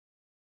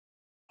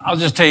I'll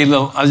just tell you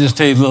a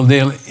little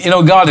deal. You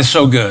know, God is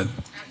so good.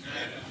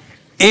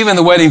 Even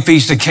the wedding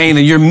feast of Cana,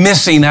 you're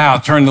missing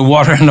out, turning the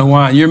water into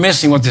wine. You're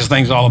missing what this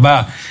thing's all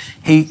about.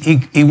 He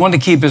wanted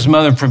to keep his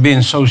mother from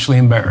being socially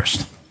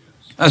embarrassed.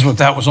 That's what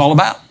that was all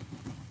about.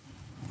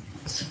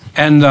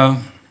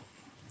 And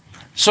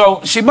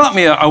so she bought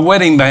me a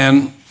wedding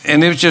band,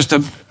 and it was just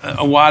a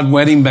wide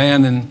wedding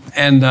band.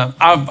 And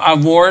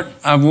I wore it.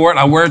 I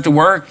wear it to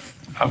work.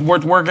 I've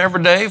worked to work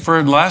every day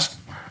for the last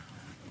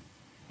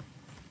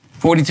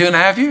 42 and a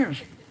half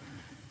years.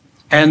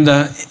 And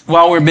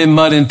while we've been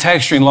mud and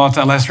texturing a lot of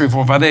the last 3,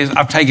 4, 5 days,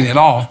 I've taken it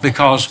off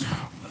because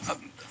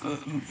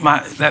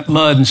that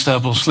mud and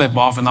stuff will slip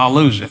off and I'll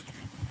lose it.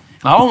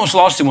 And I almost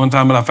lost it one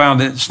time, but I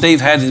found it. Steve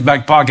had it in his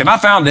back pocket. I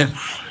found it.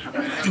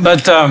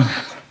 But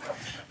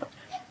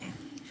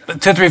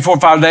 2, 3, 4,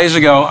 5 days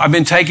ago, I've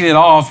been taking it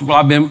off while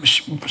I've been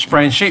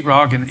spraying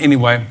sheetrock. And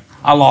anyway,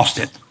 I lost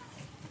it.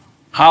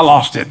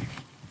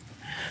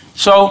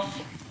 So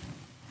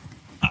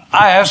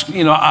I asked,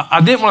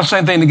 I didn't want to say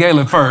anything to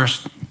Gayla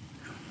first.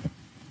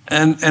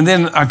 And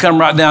then I come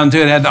right down to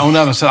it. I had to own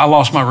up. I said, I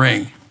lost my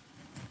ring.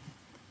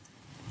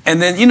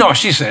 And then, what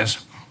she says?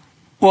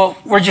 Well,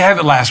 where'd you have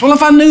it last? Well,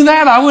 if I knew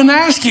that, I wouldn't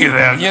ask you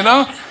that,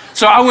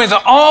 So I went to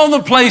all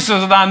the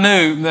places that I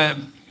knew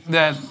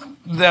that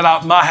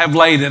I might have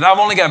laid it. I've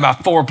only got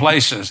about 4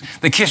 places.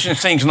 The kitchen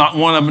sink's not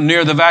one of them.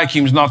 Near the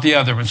vacuum's not the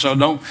other one. So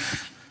don't.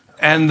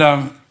 And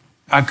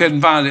I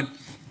couldn't find it.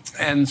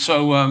 And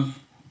so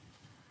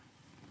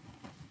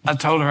I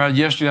told her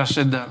yesterday, I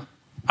said,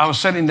 I was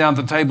sitting down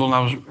at the table and I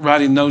was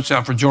writing notes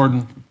out for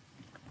Jordan.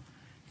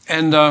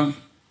 And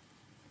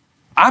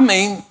I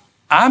mean,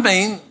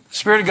 the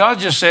Spirit of God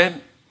just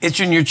said, it's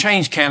in your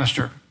change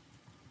canister.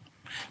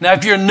 Now,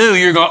 if you're new,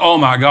 you're going, oh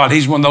my God,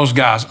 he's one of those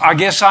guys. I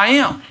guess I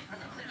am.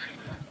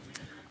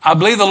 I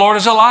believe the Lord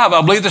is alive.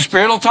 I believe the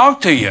Spirit will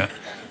talk to you.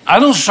 I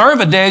don't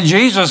serve a dead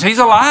Jesus. He's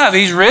alive.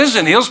 He's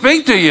risen. He'll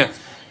speak to you.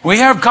 We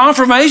have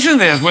confirmation of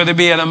this, whether it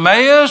be at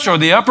Emmaus or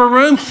the upper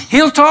room.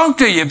 He'll talk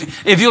to you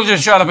if you'll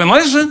just shut up and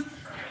listen.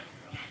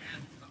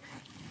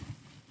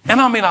 And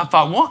I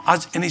thought,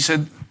 what? And he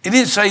said, he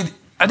didn't say,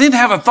 I didn't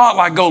have a thought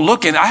like go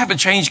looking. I have a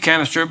change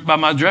canister by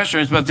my dresser.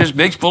 It's about this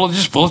big,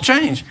 just full of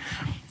change.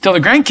 Till the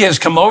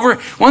grandkids come over.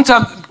 One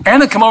time,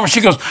 Anna come over,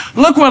 she goes,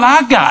 look what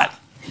I got.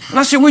 And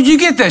I said, where'd you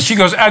get that? She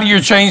goes, out of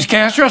your change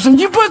canister. I said,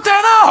 you put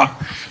that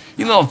out,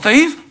 you little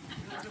thief.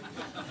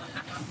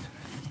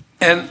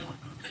 And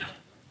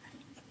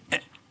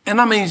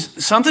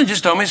something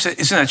just told me,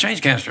 it's in that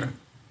change canister.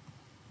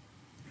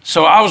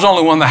 So I was the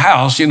only one in the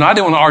house. I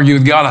didn't want to argue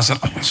with God. I said,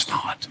 oh, it's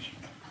not.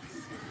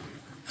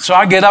 So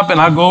I get up and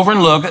I go over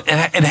and look.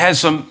 It had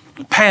some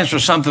pants or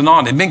something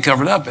on it. It'd been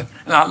covered up. And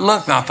I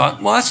looked and I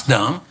thought, well, that's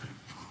dumb.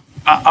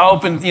 I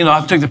opened,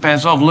 I took the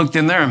pants off, looked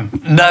in there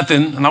and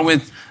nothing. And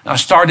I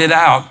started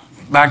out,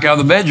 back out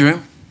of the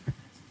bedroom.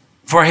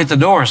 Before I hit the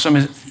door,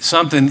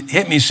 something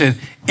hit me and said,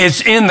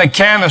 it's in the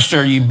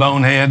canister, you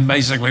bonehead,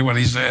 basically what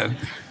he said.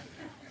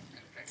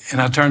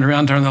 And I turned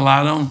around, turned the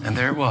light on, and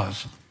there it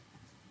was.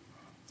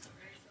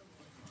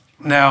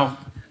 Now,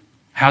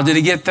 how did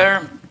it get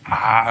there?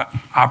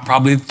 I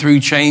probably threw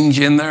change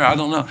in there. I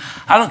don't know.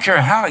 I don't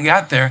care how it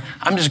got there.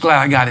 I'm just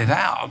glad I got it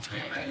out.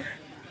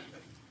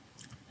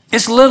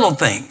 It's little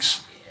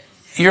things.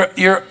 You're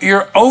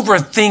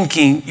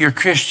overthinking your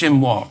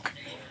Christian walk.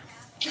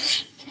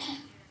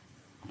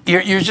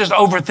 You're just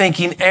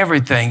overthinking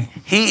everything.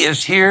 He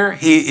is here.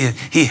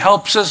 He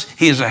helps us.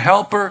 He is a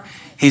helper.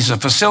 He's a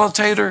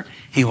facilitator.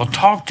 He will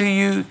talk to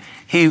you.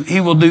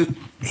 He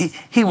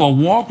will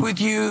walk with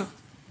you.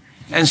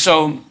 And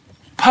so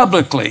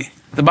publicly,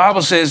 the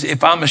Bible says,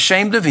 if I'm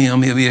ashamed of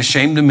him, he'll be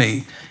ashamed of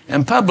me.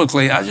 And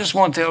publicly, I just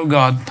want to tell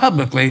God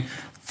publicly,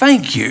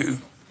 thank you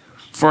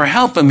for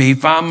helping me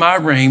find my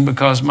ring,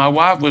 because my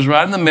wife was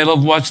right in the middle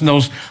of watching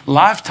those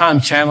Lifetime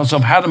channels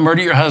of how to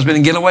murder your husband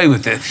and get away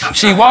with it.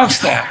 She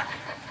watched that.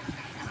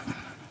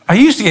 I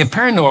used to get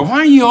paranoid. Why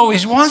are you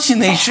always watching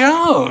these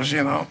shows,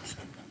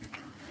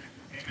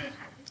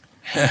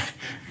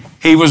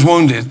 He was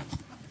wounded.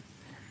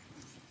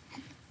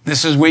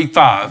 This is week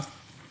 5.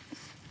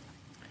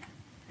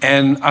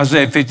 And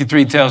Isaiah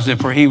 53 tells it,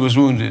 for he was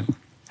wounded.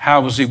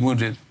 How was he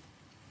wounded?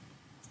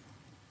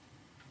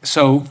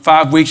 So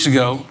 5 weeks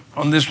ago,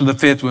 this was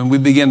the 5th one, we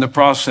began the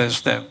process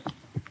that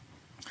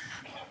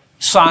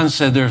science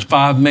said there's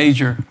 5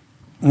 major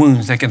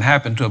wounds that can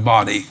happen to a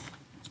body.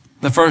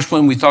 The first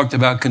one we talked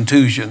about,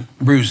 contusion,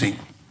 bruising,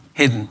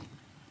 hidden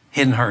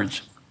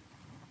hurts.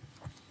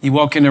 You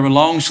walk in there with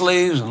long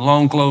sleeves and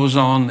long clothes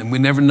on, and we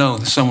never know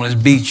that someone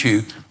has beat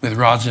you with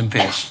rods and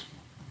pits.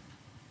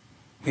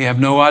 We have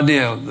no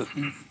idea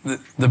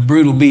the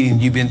brutal beating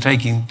you've been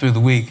taking through the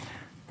week,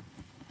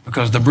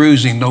 because the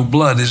bruising, no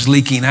blood is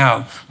leaking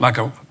out like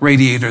a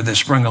radiator that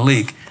sprung a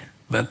leak,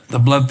 but the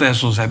blood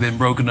vessels have been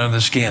broken under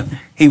the skin.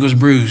 He was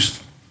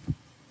bruised.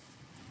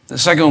 The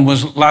second one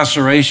was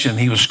laceration.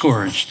 He was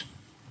scourged.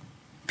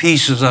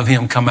 Pieces of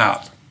him come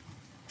out.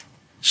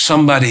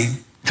 Somebody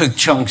took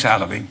chunks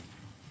out of him.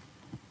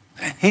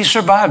 He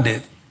survived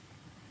it.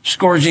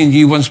 Scourging,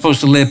 you wasn't supposed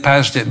to live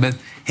past it, but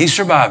He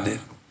survived it.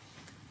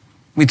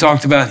 We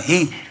talked about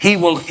he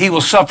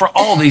will suffer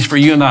all these for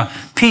you and I.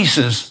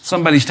 Pieces,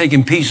 somebody's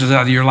taken pieces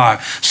out of your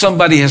life.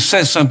 Somebody has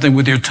said something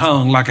with their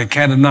tongue like a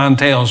cat of 9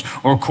 tails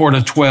or a cord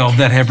of 12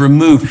 that have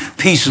removed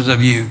pieces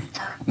of you.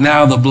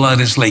 Now the blood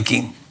is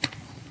leaking.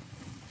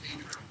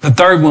 The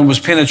third one was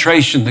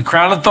penetration, the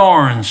crown of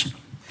thorns.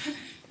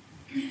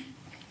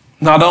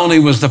 Not only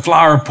was the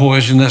flower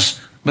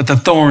poisonous, but the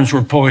thorns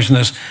were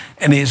poisonous.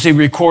 And as he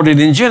recorded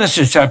in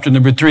Genesis chapter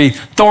number 3,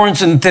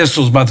 thorns and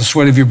thistles by the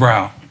sweat of your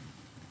brow.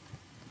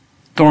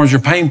 Thorns are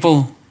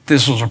painful,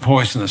 thistles are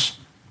poisonous.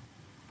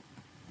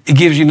 It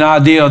gives you an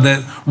idea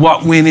that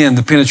what went in,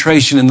 the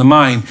penetration in the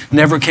mind,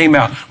 never came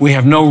out. We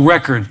have no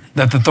record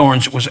that the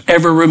thorns was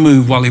ever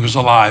removed while he was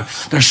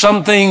alive. There's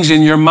some things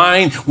in your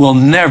mind will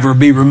never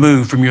be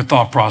removed from your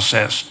thought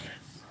process.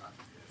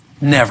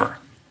 Never.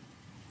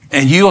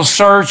 And you'll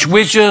search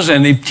witches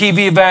and the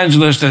TV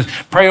evangelists that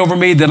pray over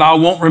me that I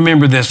won't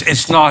remember this.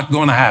 It's not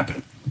going to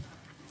happen.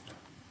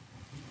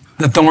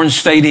 The thorns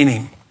stayed in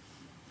him.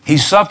 He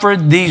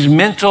suffered these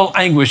mental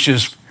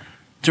anguishes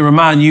to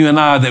remind you and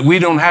I that we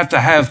don't have to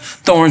have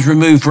thorns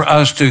removed for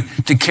us to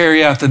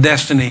carry out the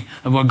destiny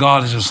of what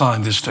God has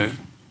assigned us to.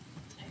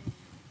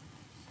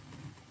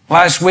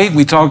 Last week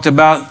we talked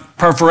about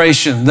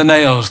perforation, the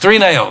nails, 3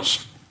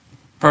 nails,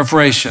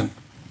 perforation.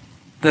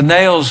 The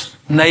nails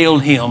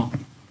nailed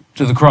him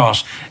to the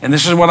cross. And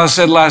this is what I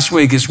said last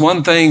week. It's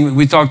one thing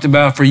we talked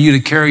about for you to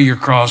carry your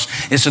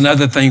cross. It's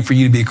another thing for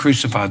you to be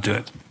crucified to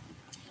it.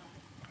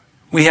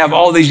 We have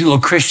all these little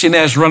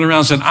Christianettes running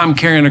around saying, I'm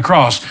carrying a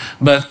cross.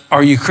 But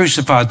are you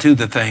crucified to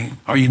the thing?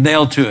 Are you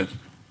nailed to it?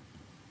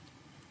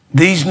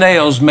 These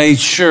nails made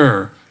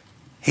sure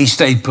he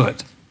stayed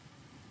put.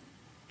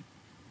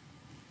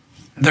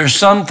 There's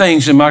some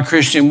things in my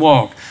Christian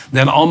walk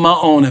that on my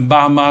own and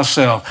by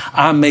myself,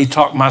 I may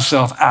talk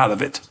myself out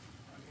of it.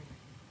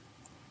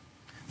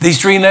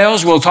 These 3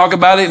 nails, we'll talk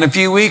about it in a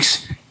few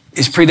weeks,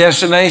 is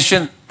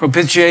predestination,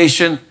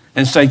 propitiation,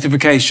 and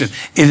sanctification.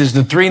 It is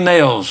the 3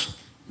 nails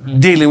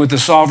dealing with the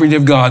sovereignty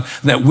of God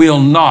that will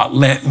not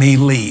let me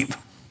leave.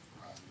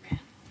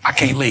 I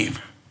can't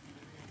leave.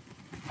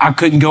 I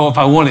couldn't go if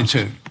I wanted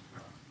to.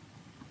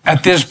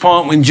 At this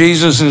point, when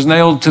Jesus is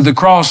nailed to the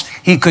cross,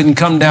 he couldn't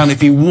come down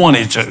if he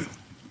wanted to.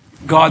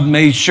 God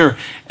made sure.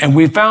 And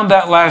we found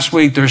out last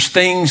week there's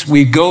things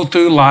we go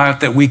through life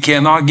that we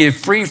cannot get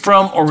free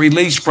from or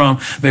release from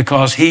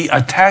because he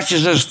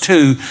attaches us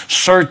to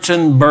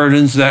certain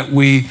burdens that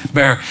we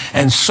bear.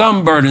 And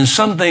some burdens,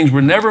 some things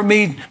were never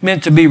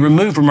meant to be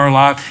removed from our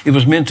life. It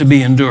was meant to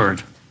be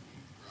endured.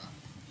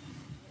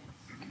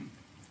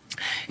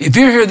 If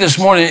you're here this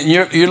morning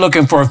and you're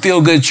looking for a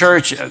feel-good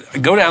church,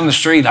 go down the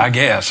street, I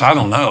guess. I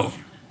don't know.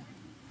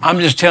 I'm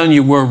just telling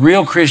you, we're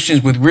real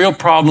Christians with real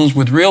problems,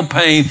 with real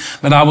pain,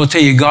 but I will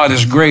tell you, God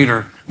is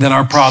greater than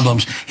our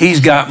problems.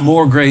 He's got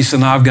more grace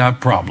than I've got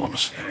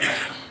problems.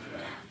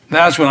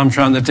 That's what I'm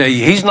trying to tell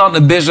you. He's not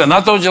in the business. And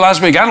I told you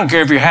last week, I don't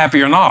care if you're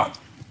happy or not.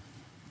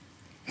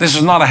 This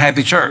is not a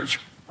happy church.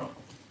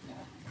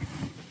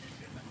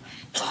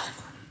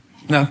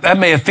 Now, that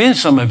may offend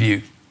some of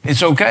you.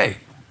 It's okay.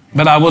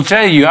 But I will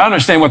tell you, I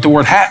understand what the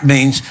word happy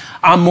means.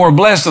 I'm more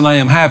blessed than I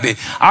am happy.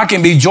 I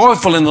can be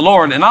joyful in the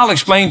Lord, and I'll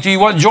explain to you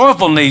what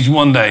joyful needs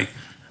one day.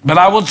 But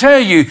I will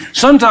tell you,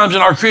 sometimes in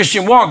our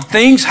Christian walk,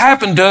 things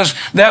happen to us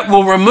that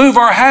will remove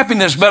our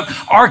happiness, but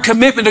our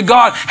commitment to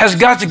God has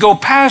got to go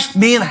past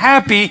being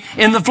happy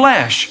in the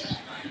flesh.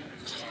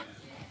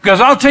 Because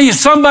I'll tell you,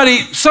 some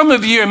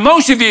of you, and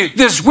most of you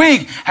this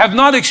week have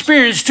not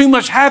experienced too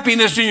much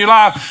happiness in your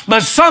life,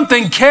 but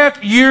something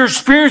kept your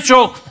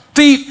spiritual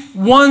feet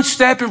one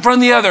step in front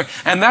of the other.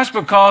 And that's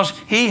because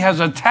he has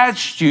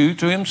attached you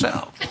to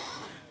himself.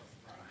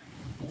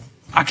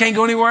 I can't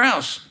go anywhere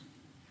else.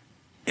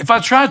 If I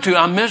try to,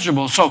 I'm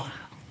miserable. So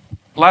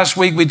last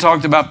week we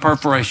talked about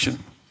perforation.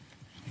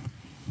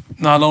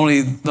 Not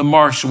only the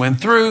marks went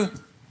through,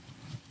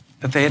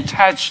 but they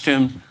attached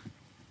him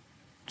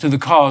to the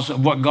cause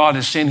of what God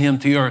has sent him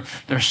to the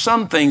earth. There's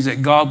some things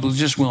that God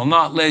will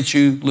not let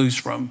you loose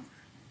from.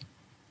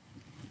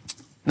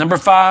 Number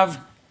 5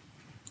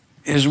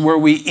 is where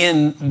we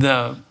end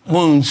the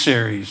wound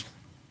series.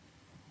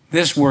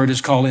 This word is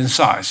called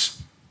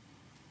incise.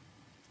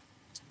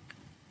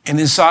 And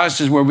incise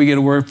is where we get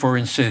a word for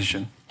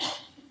incision.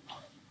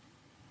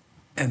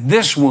 And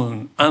this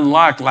wound,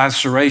 unlike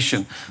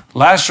laceration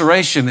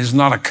is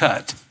not a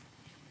cut.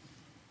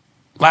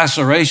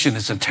 Laceration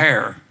is a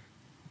tear.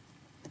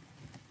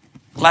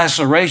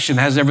 Laceration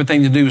has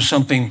everything to do with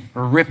something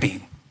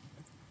ripping,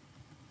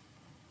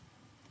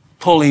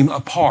 pulling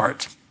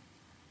apart.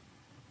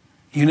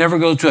 You never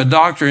go to a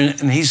doctor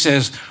and he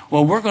says,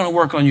 well, we're going to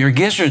work on your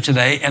gizzard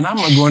today, and I'm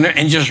going to go in there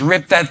and just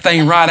rip that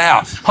thing right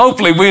out.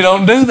 Hopefully we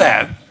don't do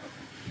that.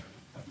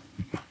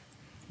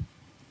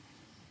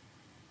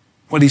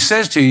 What he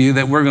says to you,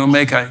 that we're going to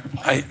make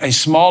a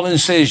small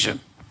incision.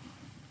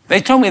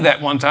 They told me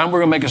that one time,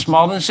 we're going to make a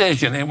small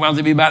incision. It wanted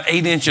to be about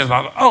 8 inches.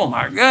 I thought, oh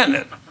my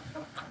goodness.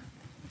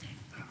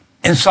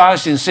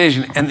 Incised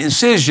incision. An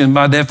incision,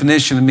 by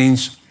definition,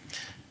 means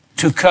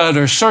to cut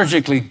or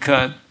surgically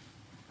cut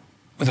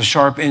with a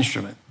sharp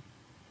instrument.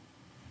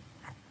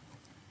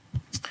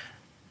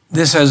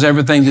 This has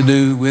everything to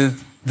do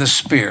with the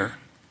spear.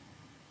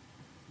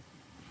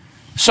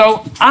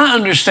 So I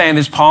understand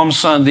it's Palm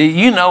Sunday.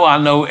 You know I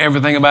know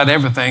everything about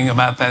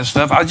that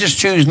stuff. I just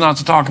choose not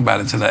to talk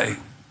about it today.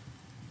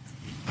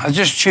 I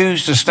just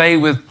choose to stay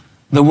with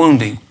the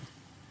wounding.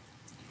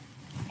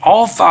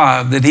 All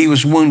 5 that he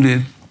was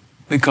wounded,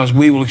 because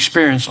we will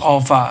experience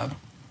all 5.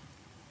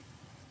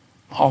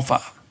 All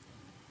 5.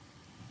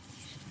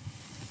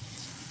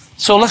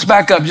 So let's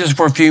back up just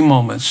for a few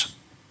moments.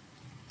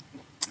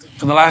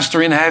 For the last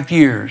 3.5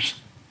 years,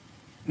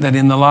 that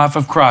in the life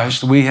of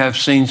Christ, we have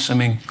seen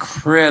some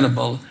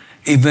incredible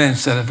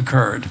events that have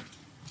occurred.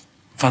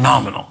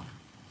 Phenomenal.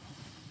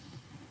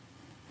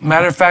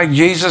 Matter of fact,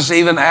 Jesus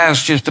even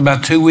asked just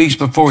about 2 weeks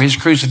before his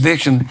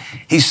crucifixion,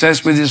 he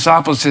says with his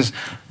disciples, says,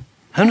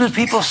 whom do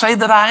people say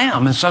that I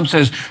am? And some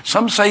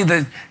say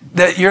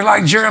that you're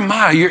like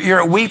Jeremiah, you're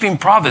a weeping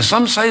prophet.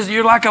 Some say that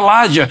you're like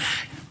Elijah.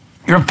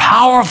 You're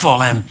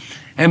powerful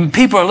and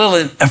people are a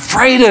little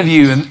afraid of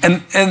you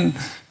and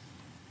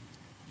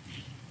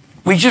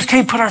we just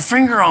can't put our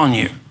finger on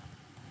you.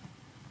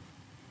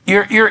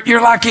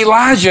 You're like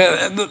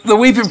Elijah, the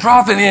weeping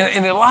prophet,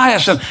 and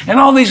Elias, and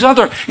all these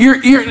other.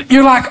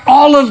 You're like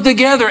all of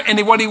together.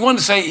 And what he wanted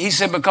to say, he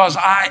said, because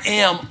I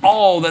am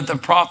all that the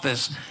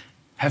prophets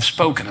have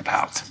spoken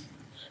about.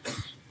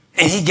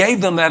 And he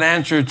gave them that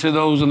answer to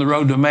those on the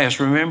road to Emmaus.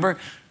 Remember,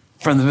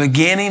 from the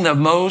beginning of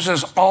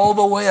Moses all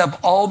the way up,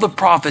 all the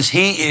prophets,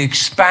 he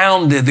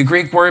expounded. The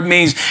Greek word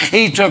means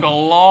he took a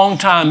long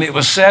time. It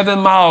was 7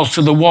 miles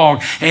to the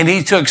walk, and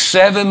he took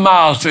 7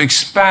 miles to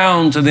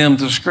expound to them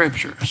the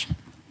scriptures,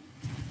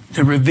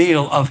 to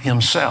reveal of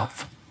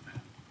himself.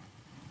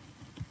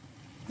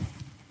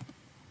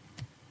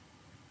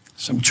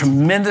 Some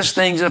tremendous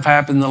things have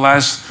happened in the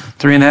last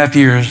 3.5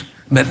 years,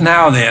 but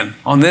now then,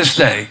 on this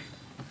day,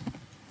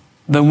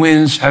 the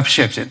winds have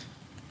shifted.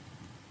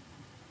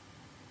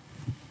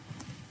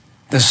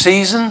 The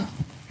season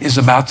is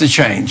about to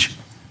change.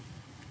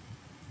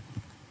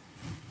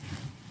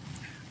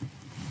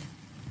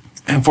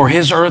 And for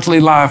his earthly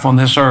life on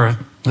this earth,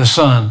 the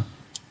sun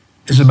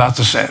is about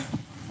to set.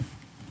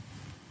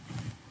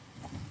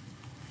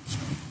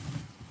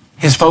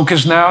 His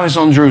focus now is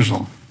on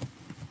Jerusalem.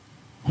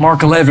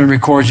 Mark 11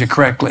 records it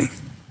correctly.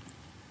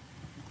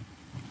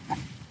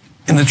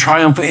 In the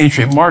triumphal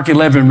entry, Mark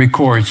 11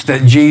 records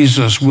that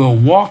Jesus will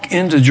walk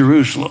into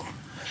Jerusalem,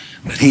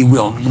 but he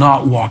will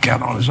not walk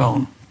out on his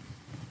own.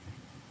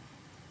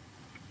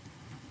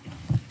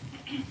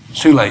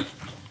 It's too late.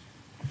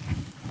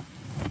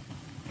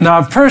 Now,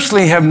 I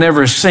personally have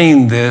never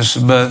seen this,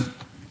 but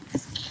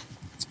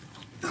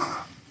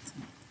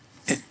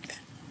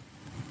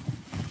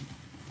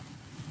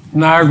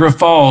Niagara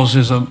Falls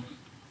is one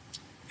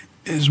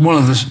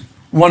of the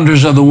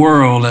wonders of the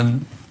world,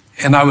 and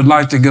I would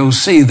like to go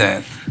see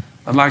that.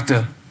 I'd like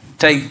to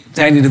take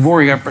Danny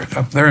DeVore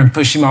up there and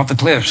push him off the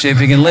cliff, see if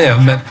he can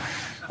live.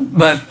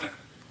 But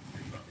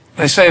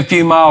they say a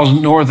few miles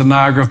north of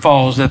Niagara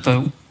Falls that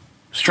the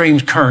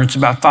stream's current's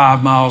about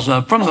 5 miles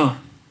up.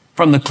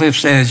 From the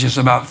cliff's edge, it's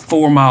about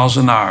 4 miles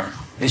an hour.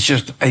 It's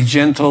just a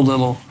gentle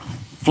little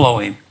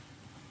flowing.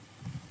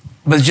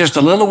 But just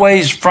a little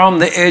ways from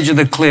the edge of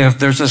the cliff,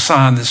 there's a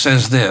sign that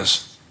says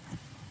this.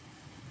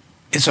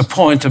 It's a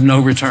point of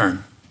no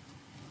return.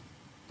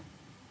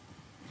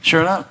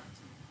 Sure enough.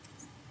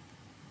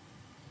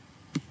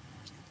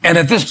 And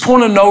at this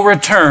point of no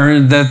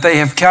return, that they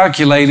have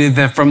calculated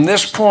that from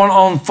this point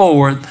on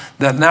forward,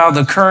 that now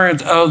the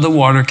current of the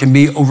water can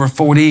be over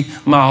 40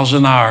 miles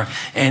an hour.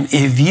 And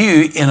if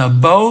you, in a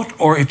boat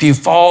or if you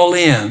fall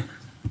in,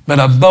 but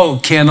a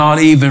boat cannot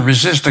even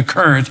resist the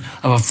current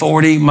of a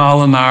 40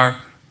 mile an hour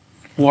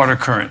water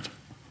current.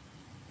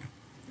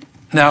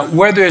 Now,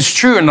 whether it's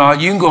true or not,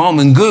 you can go home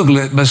and Google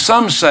it, but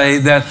some say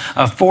that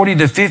a 40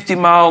 to 50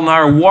 mile an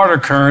hour water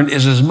current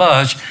is as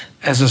much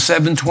as a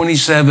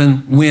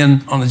 727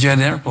 wind on a jet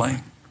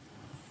airplane.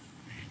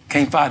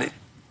 Can't fight it.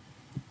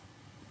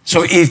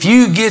 So if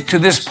you get to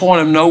this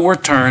point of no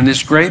return,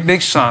 this great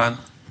big sign,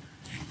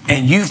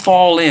 and you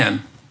fall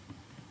in,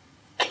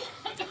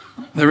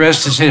 the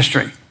rest is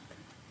history.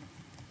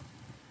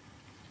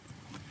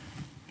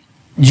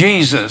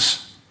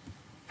 Jesus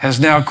has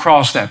now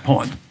crossed that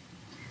point.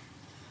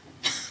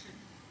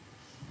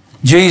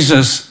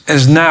 Jesus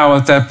is now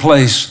at that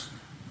place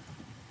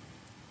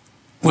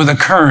where the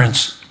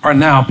currents are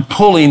now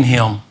pulling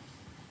him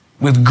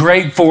with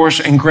great force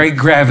and great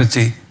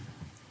gravity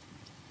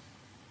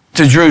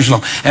to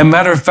Jerusalem. And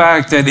matter of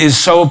fact, that is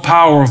so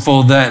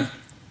powerful that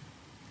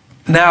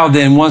now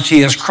then, once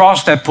he has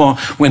crossed that point,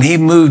 when he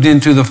moved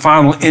into the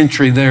final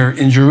entry there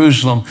in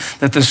Jerusalem,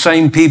 that the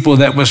same people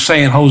that was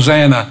saying,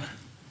 Hosanna,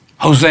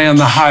 Hosanna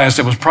the highest,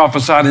 that was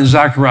prophesied in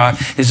Zechariah,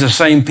 is the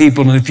same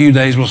people in a few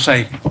days will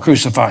say,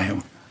 crucify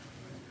him.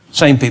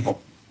 Same people.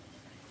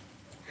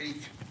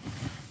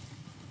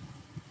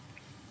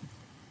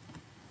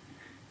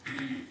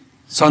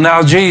 So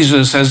now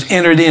Jesus has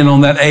entered in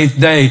on that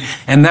 8th day.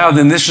 And now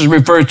then this is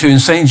referred to in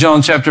St.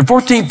 John chapter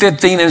 14,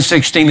 15, and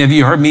 16. Have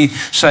you heard me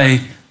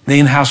say the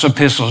in-house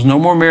epistles? No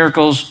more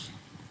miracles,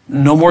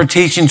 no more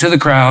teaching to the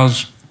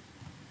crowds.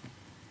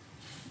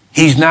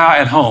 He's now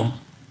at home.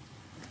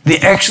 The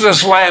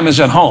Exodus lamb is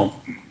at home.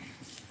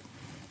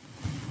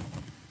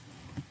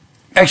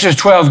 Exodus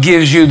 12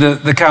 gives you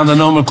the kind of the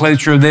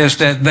nomenclature of this,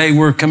 that they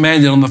were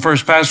commanded on the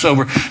first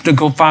Passover to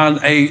go find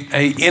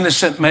a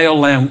innocent male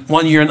lamb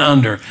 1 year and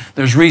under.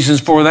 There's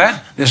reasons for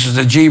that. This is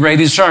a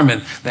G-rated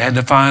sermon. They had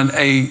to find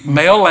a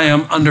male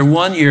lamb under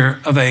 1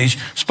 year of age,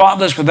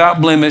 spotless,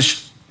 without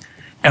blemish.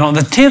 And on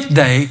the 10th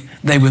day,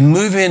 they would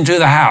move into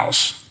the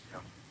house.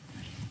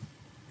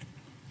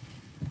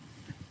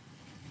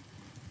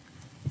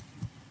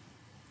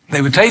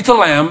 They would take the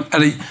lamb.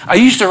 I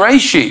used to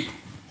raise sheep.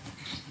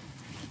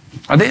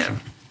 I did.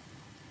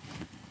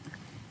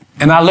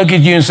 And I look at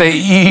you and say,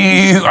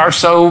 you are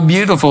so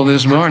beautiful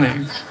this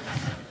morning.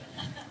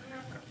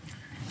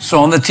 So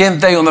on the 10th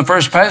day, on the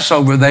first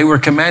Passover, they were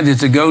commanded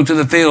to go to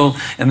the field,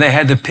 and they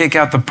had to pick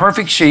out the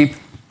perfect sheep,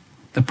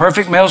 the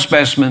perfect male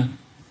specimen,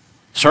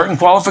 certain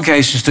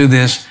qualifications to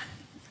this.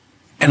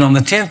 And on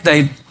the 10th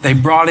day, they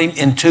brought him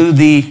into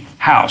the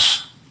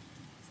house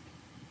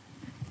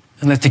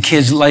and let the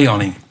kids lay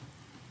on him.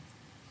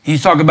 You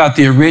talk about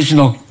the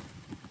original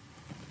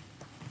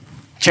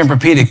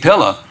Tempur-Pedic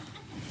pillow.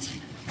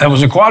 That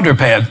was a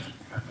quadruped.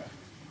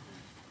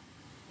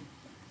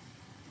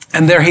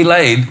 And there he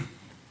laid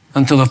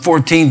until the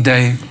 14th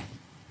day.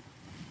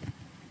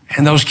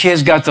 And those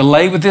kids got to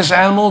lay with this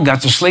animal,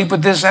 got to sleep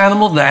with this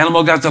animal. The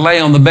animal got to lay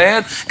on the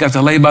bed, got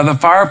to lay by the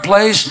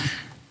fireplace.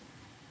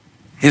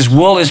 His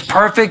wool is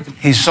perfect.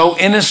 He's so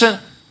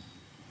innocent.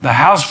 The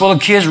house full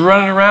of kids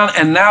running around.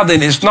 And now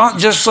then, it's not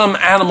just some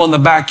animal in the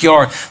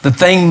backyard. The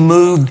thing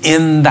moved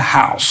in the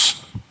house.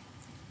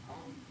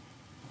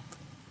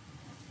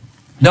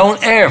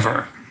 Don't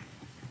ever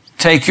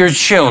take your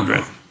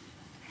children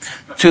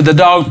to the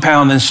dog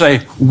pound and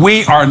say,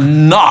 we are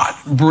not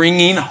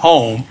bringing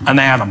home an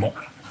animal.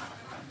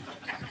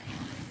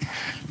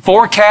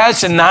 4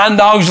 cats and 9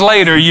 dogs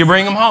later, you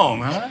bring them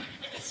home. Huh?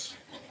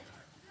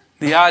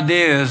 The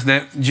idea is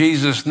that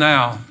Jesus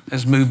now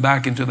has moved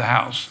back into the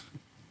house.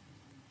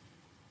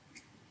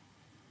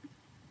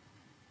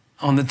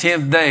 On the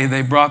 10th day,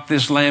 they brought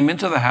this lamb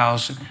into the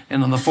house,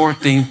 and on the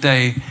 14th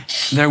day,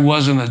 there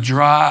wasn't a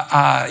dry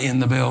eye in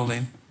the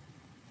building.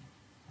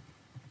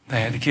 They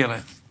had to kill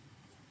it.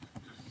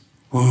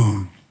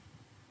 Ooh.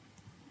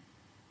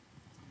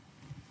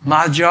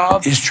 My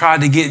job is try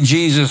to get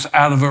Jesus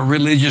out of a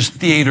religious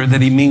theater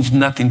that he means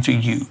nothing to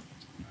you.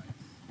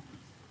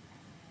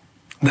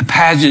 The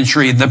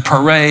pageantry, the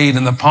parade,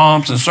 and the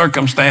pomps and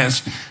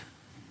circumstance.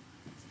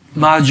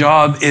 My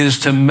job is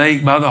to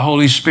make, by the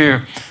Holy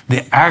Spirit,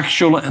 the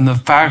actual and the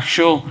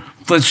factual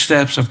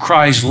footsteps of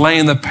Christ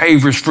laying the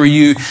pavers for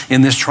you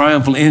in this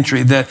triumphal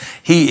entry, that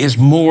he is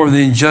more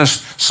than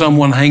just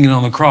someone hanging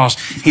on the cross.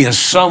 He is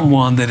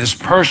someone that is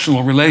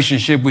personal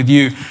relationship with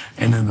you.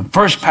 And in the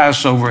first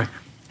Passover,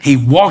 he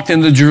walked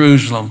into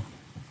Jerusalem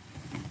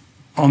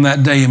on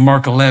that day in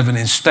Mark 11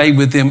 and stayed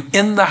with them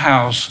in the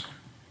house.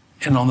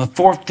 And on the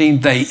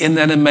 14th day, isn't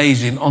that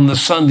amazing? On the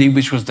Sunday,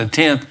 which was the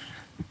 10th,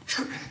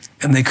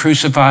 and they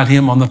crucified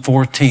him on the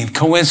 14th.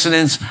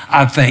 Coincidence?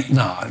 I think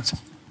not.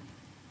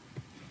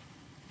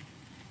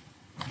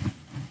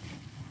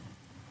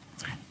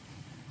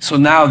 So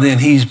now then,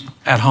 he's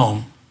at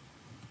home.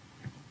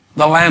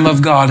 The Lamb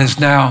of God is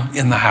now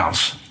in the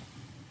house.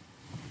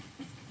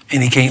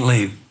 And he can't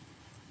leave.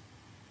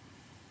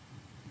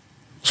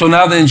 So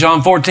now then,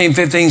 John 14,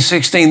 15,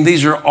 16,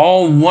 these are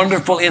all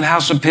wonderful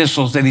in-house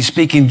epistles that he's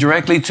speaking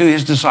directly to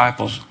his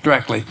disciples,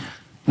 directly.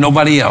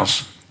 Nobody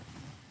else.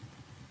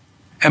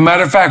 As a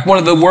matter of fact, one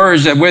of the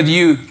words that whether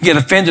you get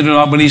offended or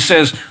not, when he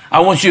says,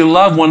 I want you to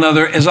love one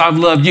another as I've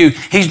loved you,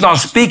 he's not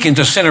speaking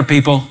to sinner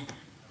people.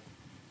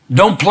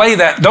 Don't play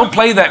that. Don't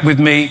play that with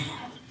me.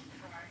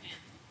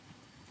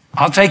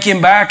 I'll take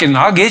him back and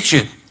I'll get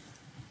you.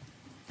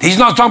 He's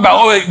not talking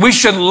about, oh, we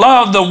should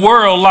love the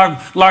world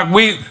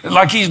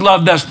like he's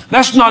loved us.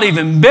 That's not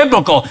even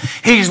biblical.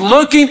 He's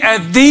looking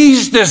at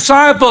these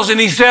disciples and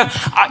he said,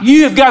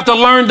 you have got to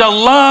learn to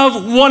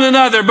love one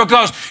another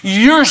because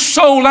you're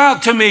sold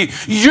out to me.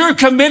 You're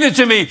committed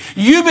to me.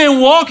 You've been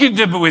walking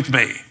with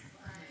me.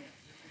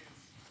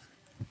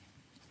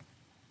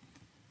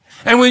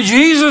 And when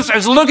Jesus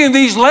is looking at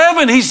these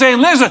 11, he's saying,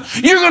 listen,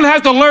 you're going to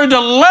have to learn to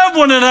love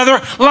one another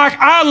like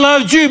I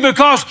loved you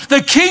because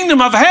the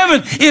kingdom of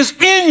heaven is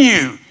in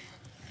you.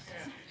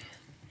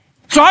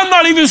 So I'm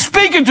not even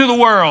speaking to the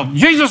world.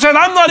 Jesus said,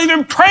 I'm not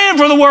even praying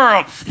for the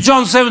world.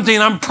 John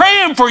 17, I'm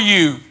praying for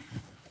you.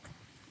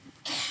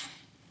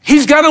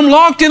 He's got them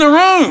locked in a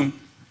room.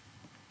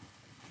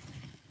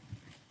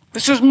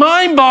 This is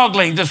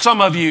mind-boggling to some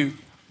of you.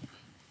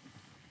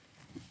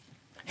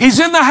 He's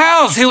in the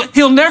house.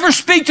 He'll never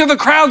speak to the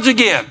crowds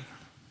again.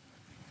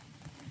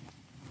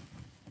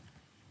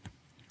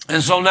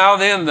 And so now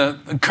then,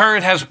 the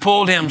current has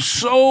pulled him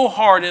so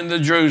hard into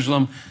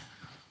Jerusalem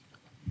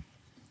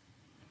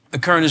The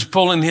current is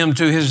pulling him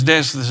to his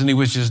destiny,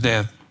 which is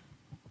death.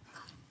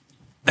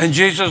 And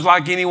Jesus,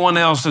 like anyone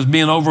else, is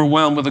being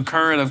overwhelmed with a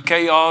current of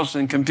chaos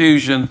and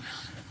confusion.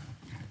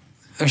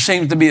 There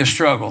seems to be a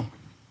struggle.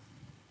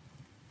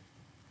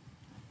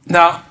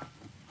 Now,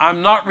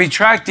 I'm not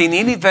retracting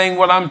anything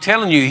what I'm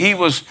telling you. He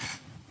was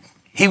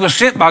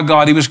sent by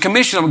God. He was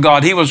commissioned by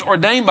God. He was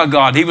ordained by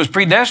God. He was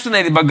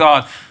predestinated by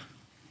God.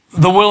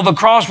 The will of the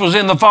cross was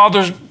in the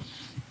Father's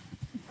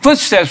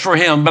footsteps for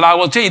him. But I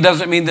will tell you, it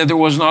doesn't mean that there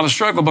was not a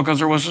struggle, because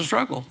there was a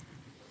struggle.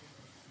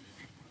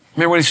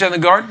 Remember what he said in the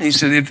garden? He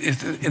said,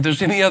 if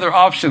there's any other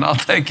option, I'll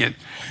take it.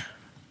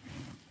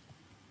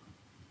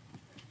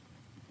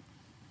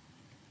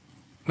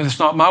 But it's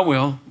not my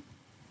will,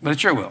 but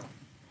it's your will.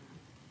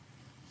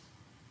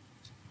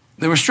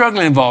 There was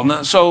struggling involved.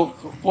 Now, so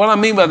what I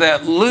mean by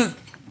that, Luke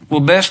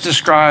will best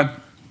describe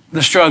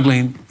the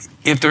struggling,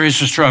 if there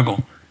is a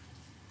struggle.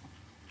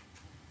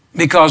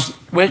 Because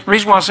the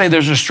reason why I say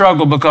there's a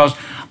struggle, because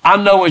I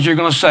know what you're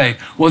going to say.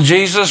 Well,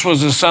 Jesus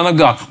was the Son of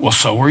God. Well,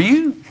 so are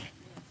you.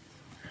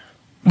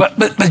 But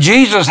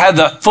Jesus had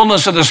the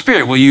fullness of the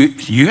Spirit. Well,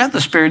 you have the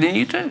Spirit in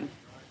you too.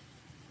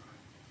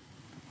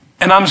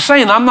 And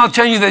I'm not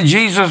telling you that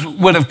Jesus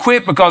would have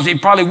quit, because he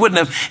probably wouldn't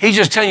have. He's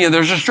just telling you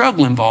there's a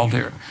struggle involved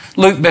here.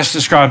 Luke best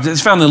describes it.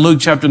 It's found in Luke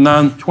chapter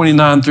 9,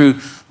 29 through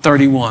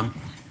 31.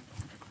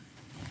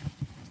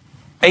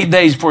 8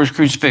 days before his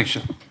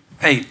crucifixion.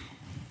 8.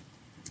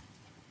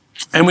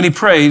 And when he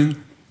prayed,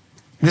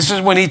 this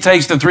is when he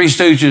takes the three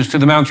stooges to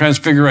the Mount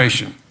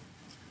Transfiguration.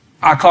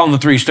 I call them the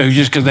three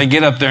stooges because they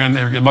get up there and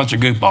they're a bunch of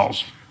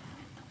goofballs.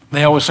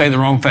 They always say the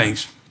wrong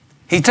things.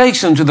 He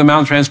takes them to the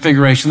Mount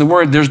Transfiguration.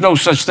 There's no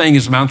such thing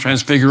as Mount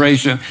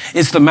Transfiguration.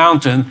 It's the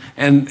mountain,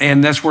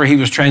 and that's where he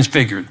was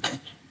transfigured.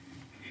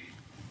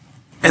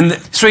 And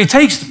so he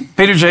takes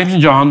Peter, James,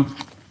 and John,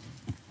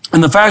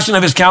 and the fashion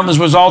of his countenance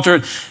was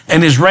altered,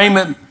 and his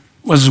raiment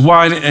was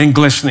white and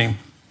glistening.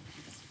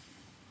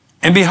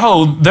 And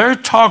behold, there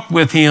talked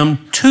with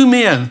him two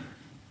men,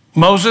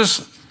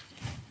 Moses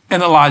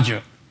and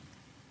Elijah,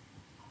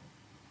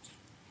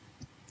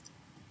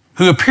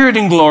 who appeared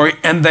in glory,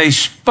 and they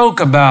spoke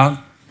about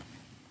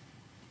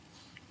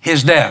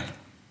his death,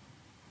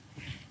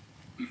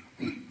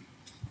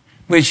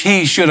 which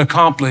he should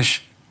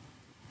accomplish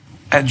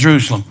at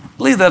Jerusalem.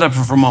 Leave that up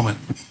for a moment.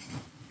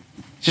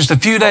 Just a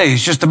few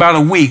days, just about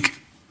a week,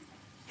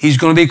 he's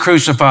going to be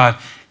crucified.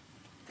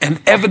 And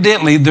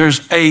evidently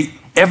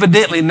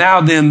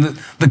now then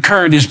the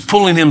current is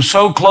pulling him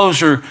so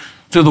closer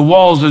to the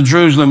walls of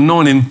Jerusalem,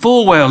 knowing him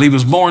full well he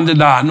was born to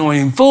die,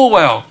 knowing him full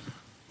well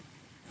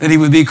that he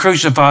would be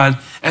crucified.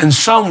 And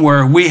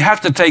somewhere we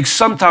have to take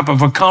some type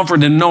of a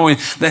comfort in knowing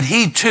that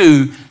he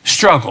too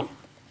struggled.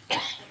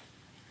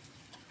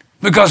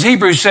 Because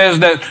Hebrews says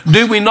that,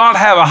 do we not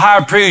have a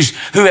high priest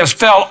who has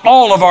felt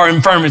all of our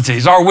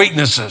infirmities, our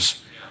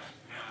weaknesses?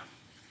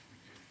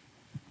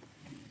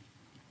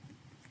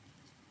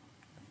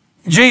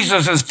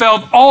 Jesus has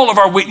felt all of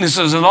our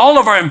weaknesses and all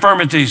of our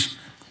infirmities.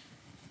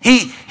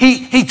 He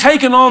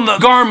taken on the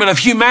garment of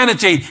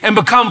humanity and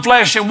become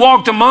flesh and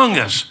walked among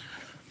us.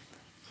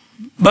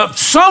 But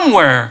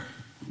somewhere,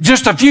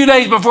 just a few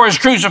days before his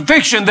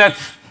crucifixion, that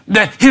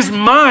his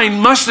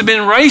mind must have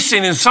been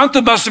racing and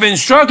something must have been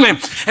struggling.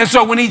 And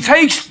so when he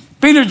takes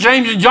Peter,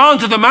 James, and John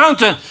to the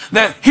mountain,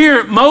 that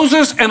here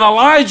Moses and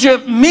Elijah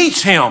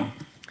meets him.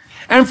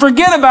 And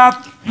forget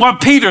about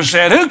what Peter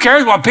said. Who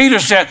cares what Peter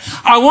said?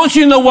 I want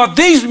you to know what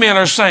these men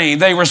are saying.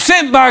 They were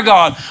sent by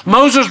God.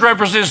 Moses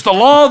represents the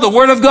law, the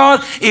word of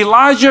God.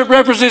 Elijah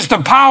represents the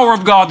power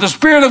of God, the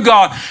Spirit of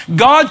God.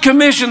 God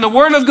commissioned the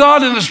word of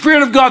God and the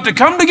Spirit of God to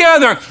come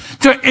together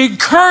to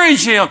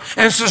encourage him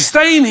and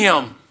sustain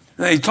him.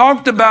 And they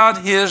talked about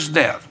his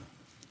death.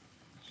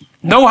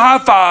 No high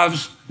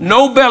fives,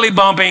 no belly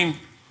bumping,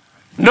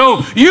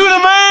 no, you the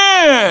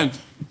man.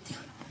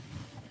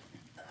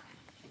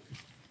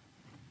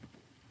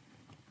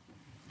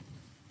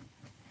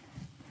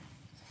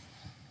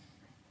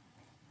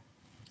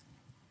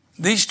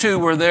 These two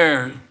were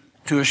there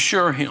to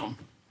assure him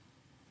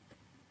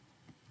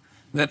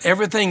that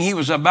everything he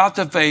was about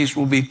to face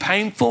will be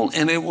painful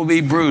and it will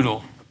be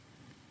brutal.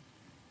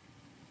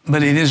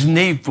 But it is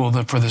needful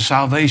for the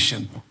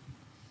salvation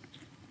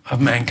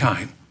of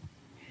mankind.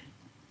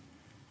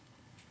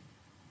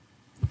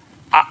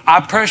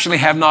 I personally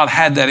have not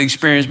had that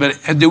experience,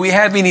 but do we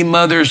have any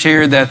mothers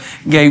here that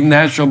gave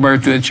natural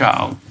birth to a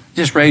child?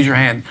 Just raise your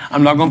hand.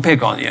 I'm not going to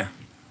pick on you.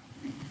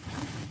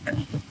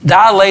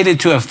 Dilate it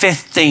to a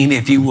 15,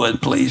 if you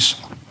would, please.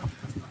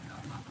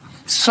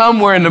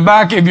 Somewhere in the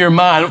back of your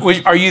mind,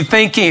 are you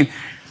thinking,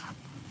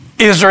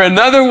 is there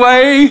another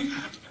way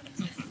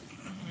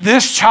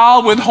this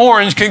child with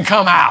horns can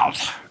come out?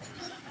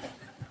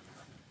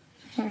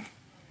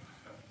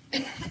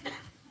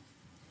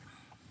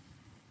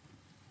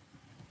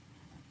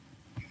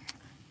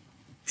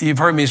 You've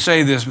heard me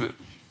say this, but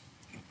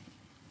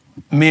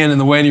men in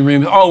the waiting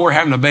room, oh, we're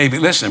having a baby.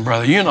 Listen,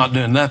 brother, you're not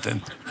doing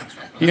nothing.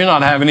 You're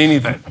not having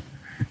anything.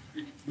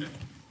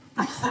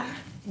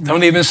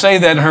 Don't even say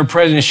that in her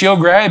presence. She'll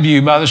grab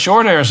you by the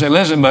short hair and say,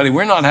 listen, buddy,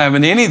 we're not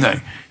having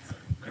anything.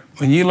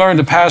 When you learn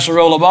to pass a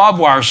roll of barbed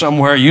wire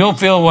somewhere, you'll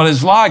feel what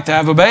it's like to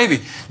have a baby.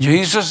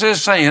 Jesus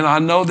is saying, I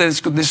know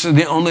that this is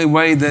the only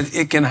way that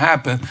it can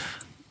happen,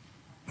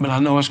 but I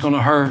know it's going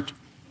to hurt.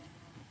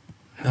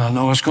 And I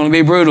know it's going to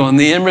be brutal. And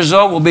the end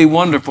result will be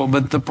wonderful,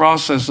 but the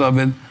process of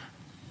it,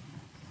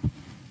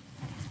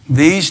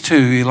 these two,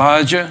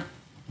 Elijah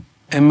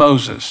and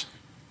Moses,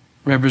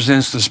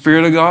 represents the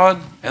Spirit of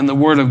God and the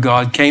Word of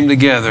God came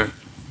together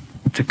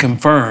to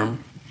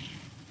confirm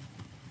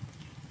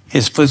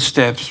his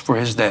footsteps for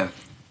his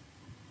death.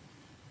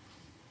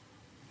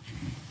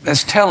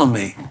 That's telling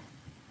me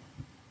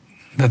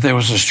that there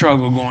was a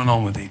struggle going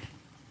on with him.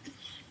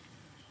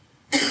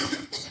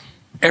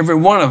 Every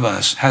one of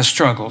us has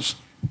struggles.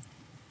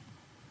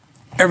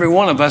 Every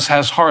one of us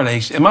has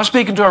heartaches. Am I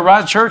speaking to a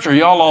right church, or are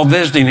y'all all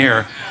visiting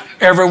here?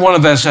 Every one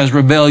of us has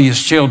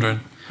rebellious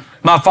children.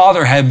 My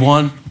father had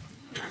one.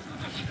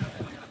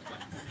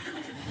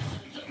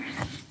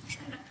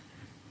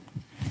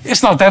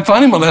 It's not that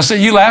funny, Melissa.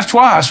 You laughed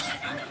twice.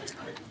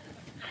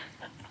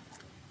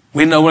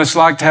 We know what it's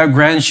like to have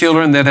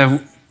grandchildren that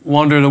have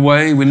wandered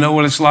away. We know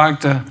what it's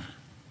like to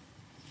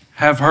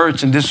have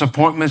hurts and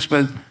disappointments,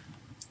 but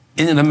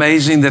isn't it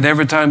amazing that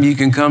every time you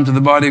can come to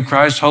the body of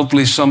Christ,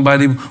 hopefully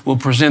somebody will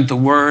present the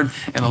Word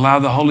and allow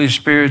the Holy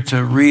Spirit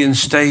to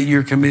reinstate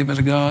your commitment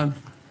to God?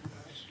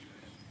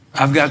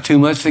 I've got too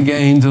much to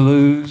gain to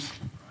lose.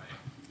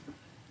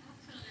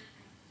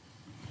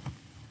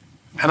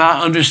 And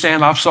I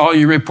understand, I saw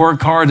your report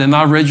card and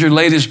I read your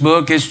latest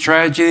book. It's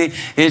tragedy,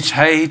 it's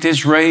hate,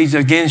 it's rage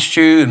against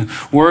you and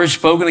words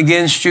spoken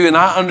against you. And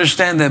I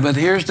understand that, but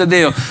here's the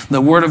deal.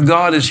 The Word of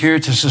God is here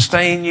to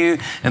sustain you,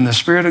 and the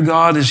Spirit of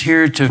God is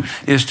here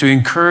to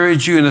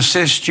encourage you and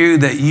assist you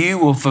that you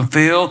will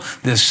fulfill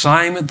the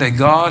assignment that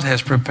God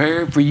has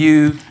prepared for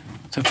you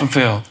to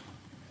fulfill.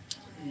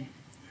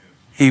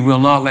 He will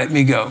not let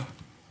me go.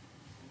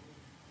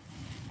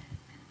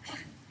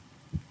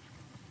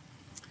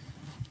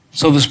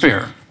 So the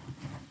Spirit.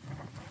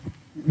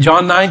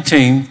 John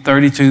 19,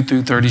 32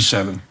 through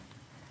 37.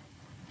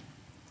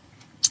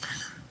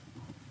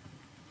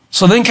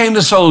 So then came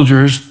the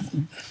soldiers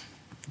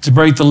to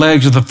break the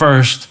legs of the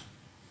first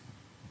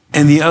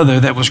and the other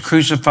that was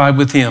crucified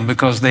with him,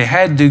 because they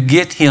had to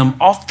get him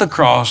off the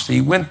cross. He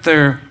went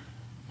there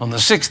on the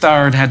 6th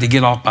hour and had to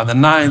get off by the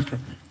 9th.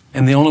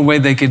 And the only way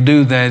they could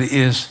do that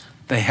is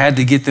they had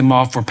to get them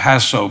off for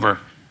Passover.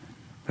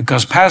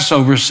 Because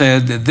Passover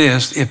said that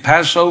if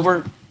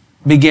Passover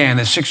began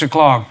at 6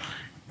 o'clock,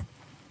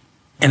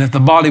 and if the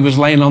body was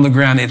laying on the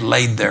ground, it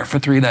laid there for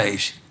 3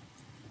 days.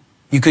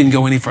 You couldn't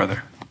go any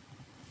further.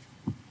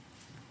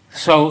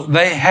 So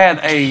they had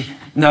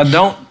now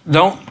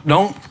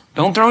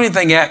don't throw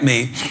anything at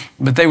me,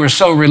 but they were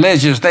so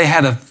religious, they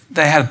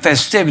had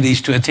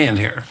festivities to attend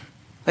here.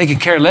 They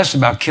could care less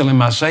about killing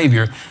my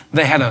Savior.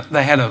 They had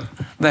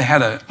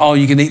a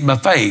all-you-can-eat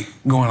buffet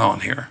going on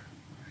here.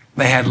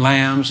 They had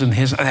lambs and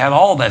they had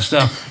all that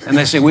stuff. And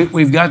they said,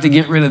 we've got to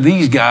get rid of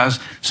these guys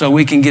so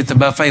we can get the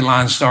buffet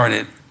line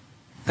started.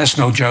 That's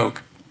no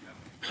joke.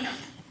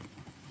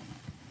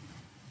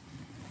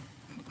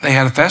 They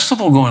had a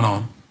festival going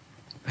on.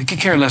 They could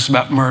care less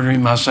about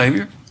murdering my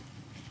Savior.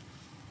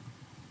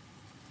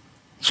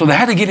 So they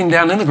had to get him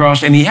down in the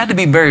cross, and he had to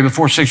be buried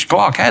before 6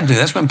 o'clock. Had to.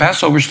 That's when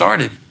Passover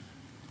started.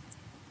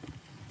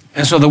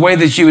 And so the way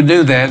that you would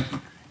do that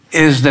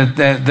is that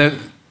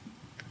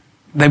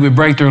they would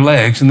break their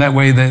legs, and that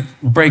way that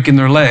breaking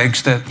their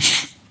legs, that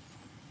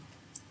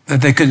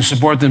they couldn't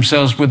support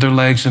themselves with their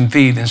legs and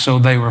feet, and so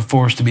they were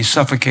forced to be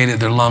suffocated,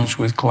 their lungs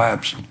would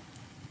collapse.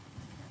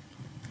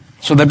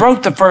 So they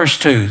broke the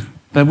first two,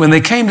 but when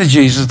they came to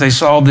Jesus, they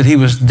saw that he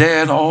was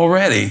dead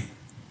already,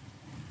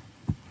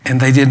 and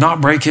they did not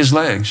break his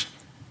legs.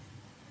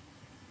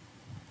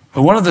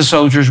 But one of the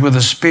soldiers with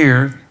a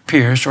spear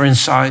pierced or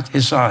inside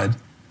his side,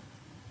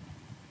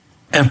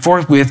 and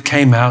forthwith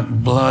came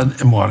out blood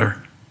and water.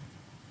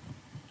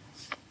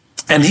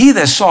 And he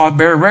that saw it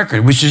bare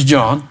record, which is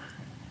John,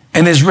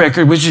 and his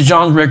record, which is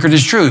John's record,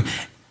 is true.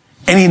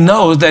 And he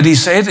knows that he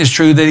said it is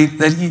true,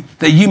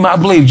 that you might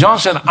believe. John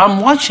said,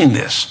 I'm watching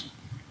this.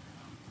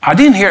 I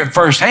didn't hear it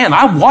firsthand.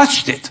 I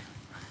watched it.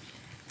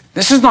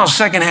 This is not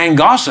secondhand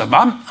gossip.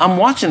 I'm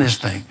watching this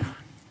thing.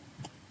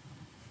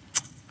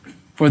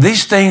 For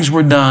these things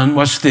were done,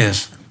 what's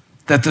this?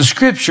 That the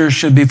scripture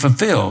should be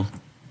fulfilled.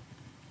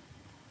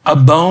 A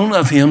bone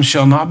of him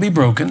shall not be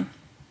broken,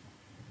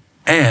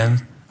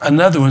 and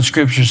another one,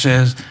 Scripture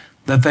says,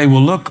 that they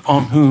will look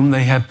on whom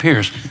they have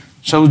pierced.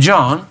 So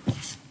John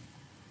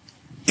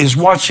is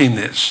watching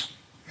this.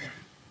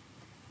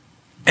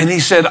 And he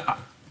said,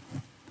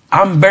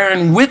 I'm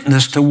bearing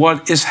witness to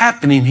what is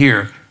happening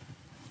here.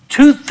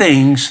 Two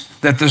things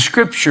that the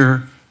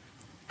Scripture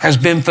has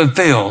been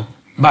fulfilled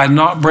by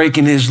not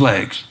breaking his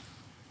legs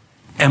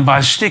and by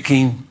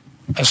sticking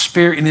a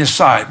spear in his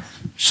side.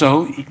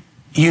 So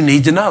you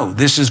need to know.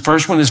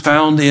 First one is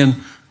found in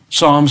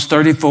Psalms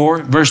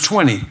 34, verse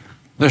 20.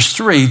 There's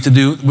three to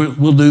do.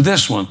 We'll do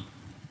this one.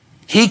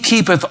 He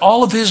keepeth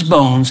all of his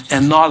bones,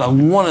 and not a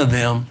one of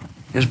them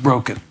is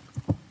broken.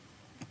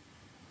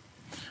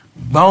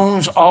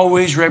 Bones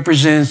always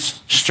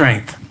represents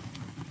strength.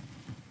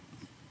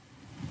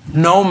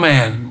 No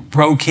man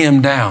broke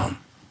him down.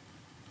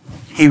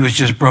 He was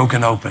just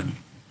broken open.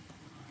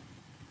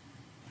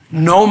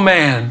 No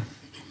man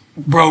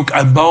broke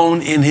a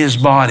bone in his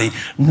body.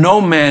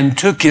 No man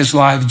took his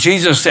life.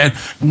 Jesus said,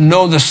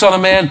 no, the Son of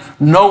Man,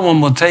 no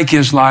one will take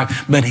his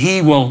life, but he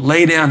will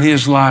lay down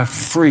his life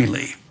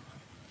freely.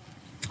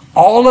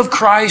 All of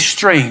Christ's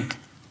strength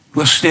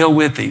was still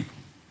with him.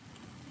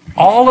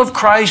 All of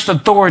Christ's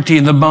authority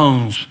in the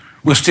bones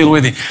was still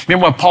with him.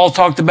 Remember what Paul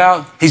talked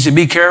about? He said,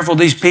 be careful,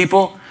 these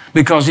people,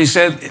 because he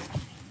said,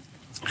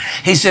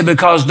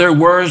 because their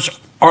words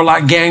are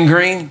like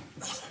gangrene.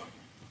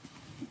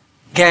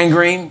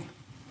 Gangrene.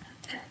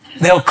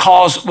 They'll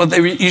cause, what they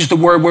use the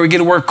word where we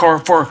get a word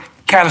for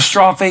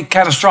catastrophic.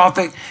 Cat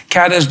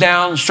is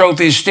down,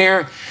 strophe is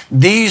steer.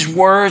 These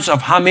words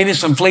of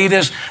Hymenaeus and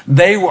Philetus,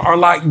 they are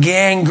like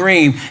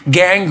gangrene.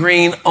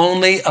 Gangrene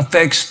only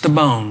affects the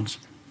bones.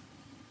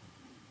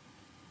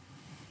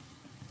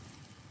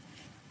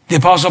 The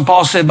Apostle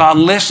Paul said, by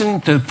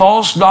listening to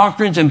false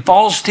doctrines and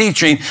false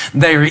teaching,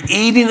 they are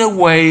eating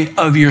away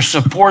of your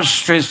support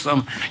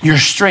system, your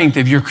strength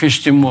of your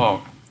Christian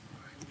walk.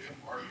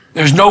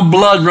 There's no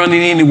blood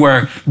running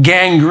anywhere.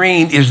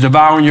 Gangrene is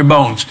devouring your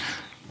bones.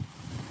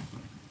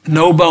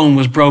 No bone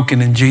was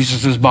broken in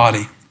Jesus'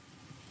 body.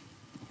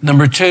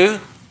 Number two,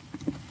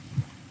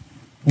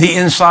 the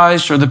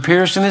incise or the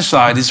pierce in his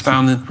side is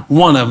found in,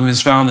 one of them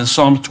is found in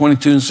Psalms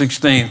 22 and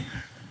 16.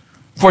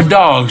 For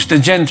dogs, the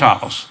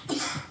Gentiles,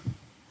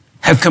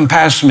 have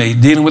compassed me,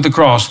 dealing with the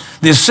cross.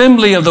 The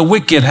assembly of the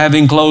wicked have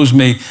enclosed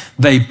me.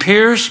 They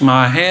pierce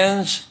my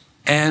hands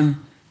and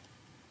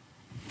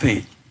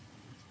feet.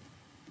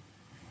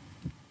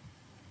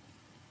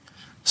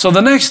 So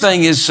the next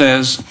thing it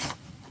says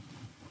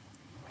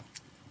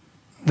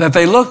that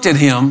they looked at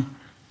him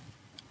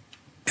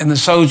and the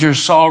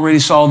soldiers already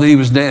saw that he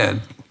was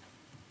dead.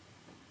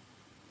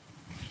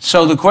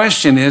 So the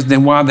question is,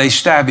 then why they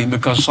stab him?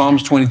 Because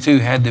Psalms 22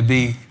 had to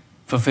be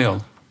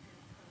fulfilled.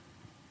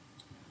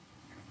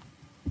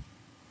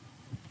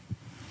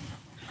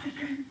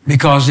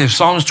 Because if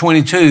Psalms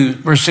 22,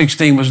 verse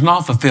 16 was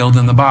not fulfilled,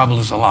 then the Bible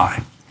is a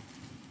lie.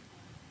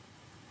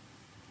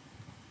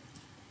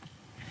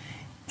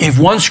 If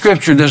one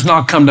scripture does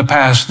not come to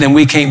pass, then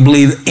we can't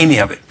believe any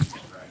of it.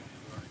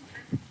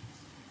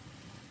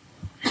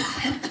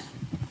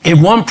 If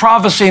one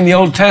prophecy in the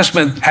Old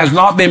Testament has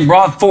not been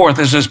brought forth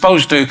as it's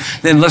supposed to,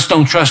 then let's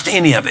don't trust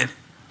any of it.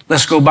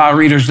 Let's go by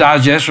Reader's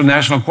Digest or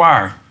National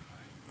Choir.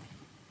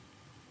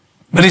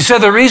 But he said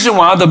the reason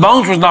why the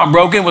bones was not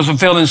broken was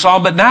fulfilled in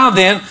Psalm. But now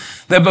then,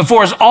 that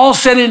before it's all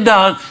said and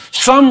done,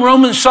 some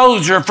Roman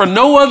soldier, for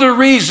no other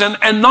reason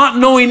and not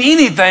knowing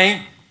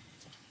anything,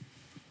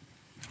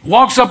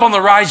 walks up on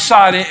the right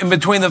side in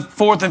between the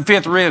fourth and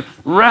fifth rib,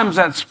 rams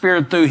that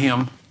spear through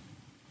him,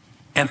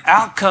 and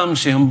out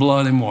comes him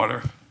blood and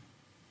water.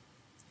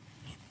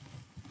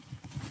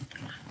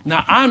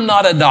 Now, I'm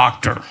not a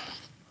doctor,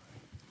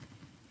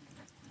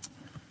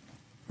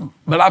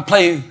 but I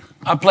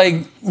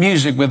played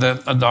music with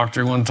a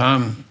doctor one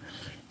time.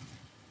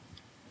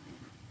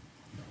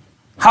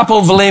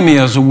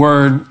 Hypovolemia is a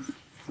word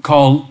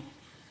called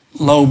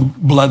low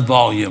blood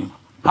volume.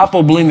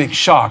 Hypovolemic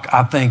shock,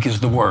 I think,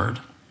 is the word.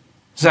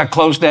 Is that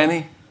close,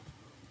 Danny?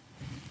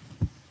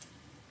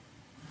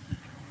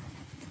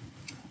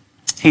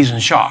 He's in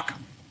shock.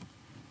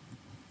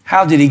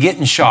 How did he get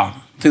in shock?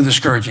 Through the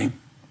scourging.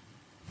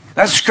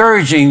 That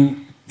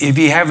scourging, if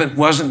you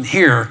wasn't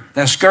here,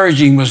 that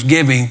scourging was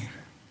giving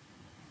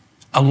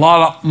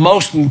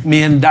most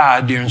men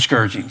died during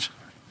scourgings.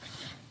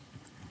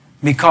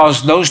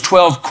 Because those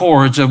 12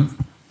 cords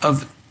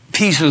of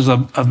pieces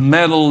of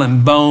metal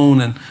and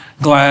bone and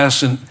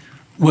glass and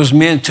was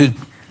meant to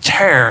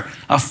tear.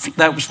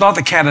 That was not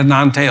the cat of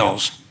nine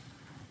tails.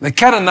 The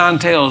cat of nine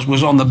tails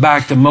was on the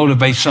back to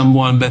motivate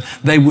someone, but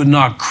they would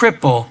not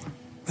cripple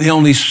the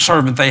only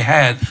servant they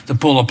had to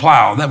pull a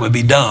plow. That would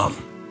be dumb.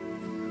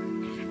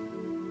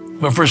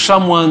 But for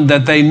someone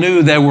that they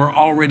knew they were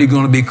already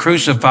going to be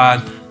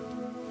crucified,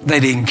 they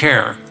didn't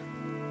care.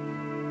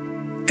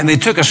 And they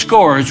took a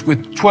scourge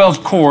with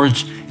 12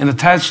 cords and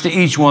attached to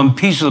each one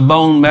pieces of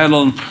bone,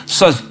 metal, and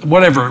such,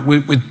 whatever,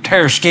 would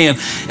tear skin,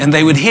 and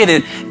they would hit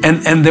it,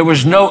 and there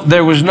was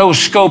no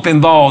scope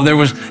involved. It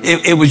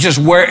was just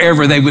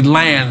wherever they would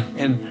land,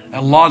 and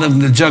a lot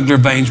of the jugular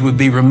veins would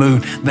be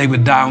removed. They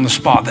would die on the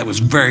spot. That was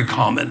very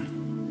common.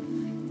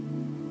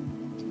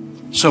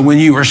 So when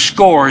you were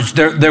scourged,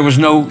 there was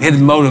no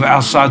hidden motive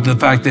outside the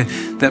fact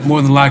that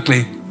more than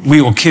likely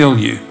we will kill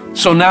you.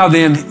 So now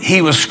then,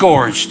 he was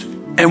scourged.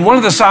 And one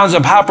of the signs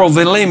of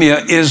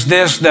hypovolemia is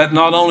this, that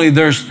not only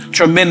there's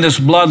tremendous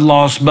blood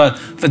loss, but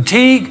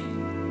fatigue,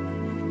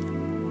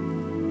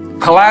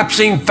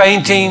 collapsing,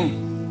 fainting.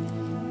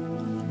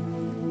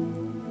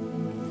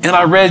 And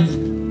I read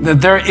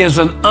that there is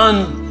an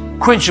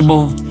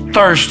unquenchable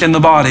thirst in the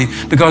body,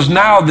 because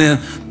now then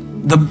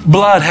the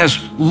blood has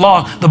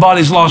lost, the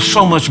body's lost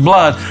so much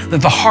blood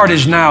that the heart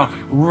is now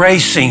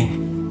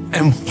racing,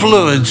 and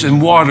fluids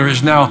and water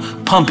is now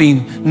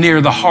pumping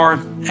near the heart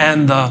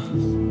and the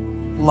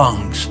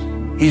lungs.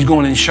 He's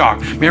going in shock.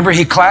 Remember,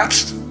 he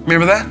collapsed?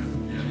 Remember that?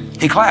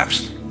 He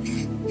collapsed.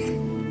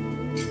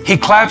 He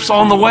collapsed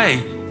on the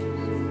way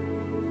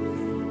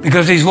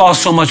because he's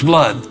lost so much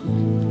blood.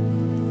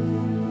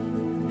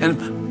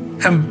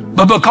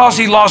 But because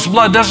he lost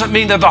blood doesn't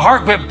mean that the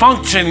heart quit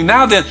functioning.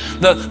 Now then,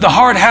 the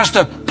heart has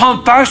to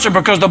pump faster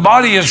because the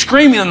body is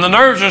screaming and the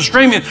nerves are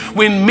screaming.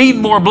 We need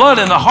more blood,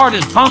 and the heart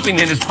is pumping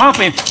and it's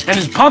pumping and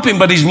it's pumping,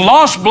 but he's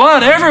lost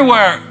blood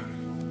everywhere.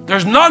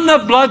 There's not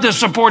enough blood to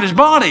support his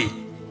body.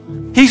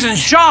 He's in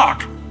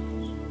shock.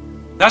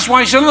 That's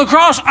why he said on the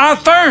cross, I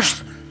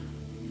thirst.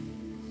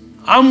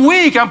 I'm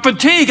weak, I'm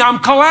fatigued, I'm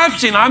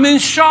collapsing, I'm in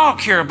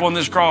shock here upon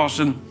this cross.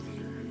 And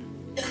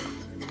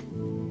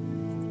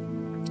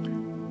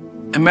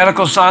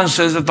medical science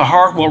says that the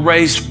heart will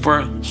race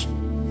for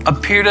a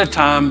period of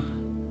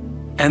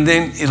time and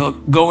then it'll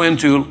go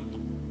into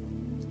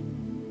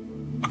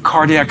a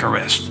cardiac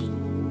arrest.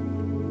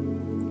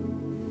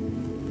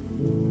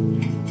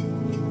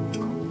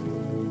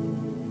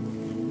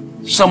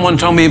 Someone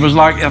told me it was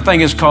like, I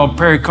think it's called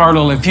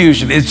pericardial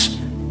effusion.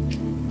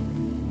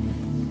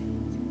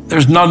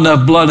 There's not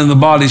enough blood in the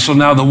body, so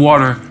now the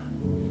water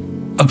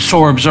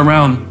absorbs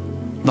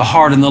around the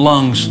heart and the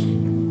lungs,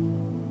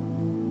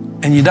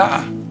 and you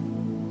die.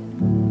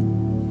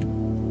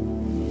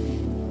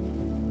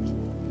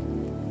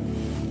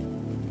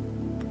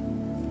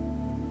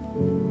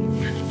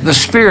 The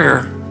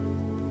spear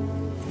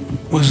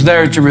was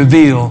there to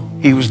reveal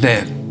he was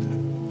dead.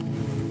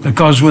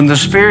 Because when the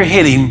spear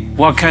hit him,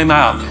 what came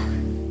out?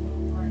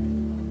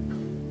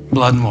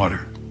 Blood and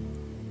water.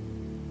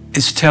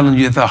 It's telling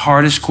you that the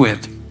heart is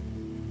quit.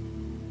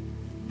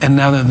 And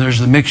now that there's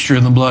the mixture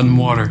in the blood and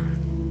water.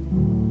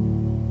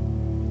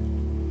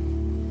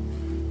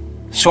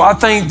 So I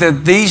think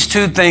that these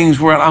two things,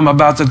 what I'm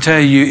about to tell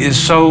you, is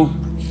so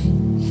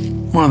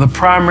one of the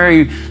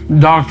primary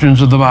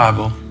doctrines of the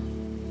Bible.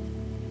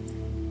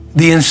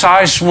 The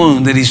incised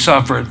wound that he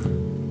suffered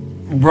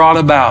brought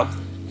about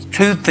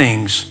two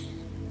things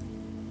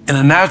in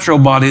a natural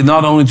body,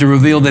 not only to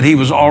reveal that he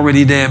was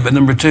already dead, but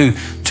number two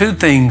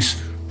things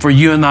for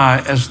you and I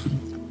as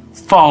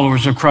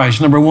followers of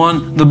Christ. Number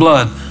one, the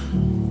blood.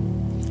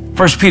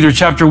 1 Peter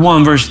chapter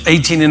 1, verse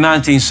 18 and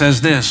 19 says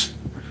this: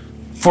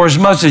 for as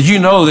much as you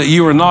know that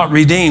you are not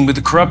redeemed with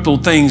the corruptible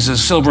things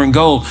as silver and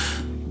gold,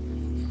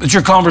 but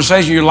your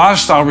conversation, your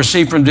lifestyle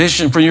received from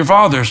tradition from your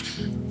fathers,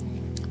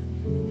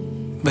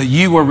 but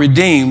you were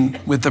redeemed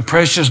with the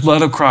precious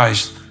blood of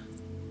Christ,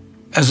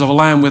 as of a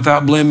lamb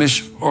without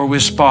blemish or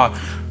with spot.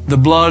 The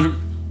blood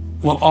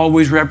will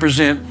always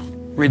represent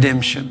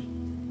redemption.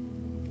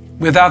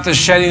 Without the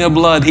shedding of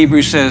blood,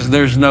 Hebrews says,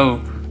 there's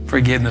no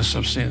forgiveness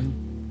of sin.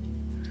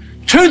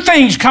 Two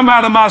things come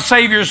out of my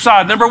Savior's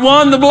side. Number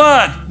one, the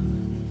blood.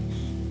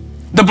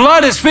 The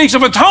blood, it speaks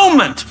of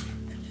atonement.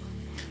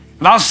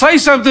 And I'll say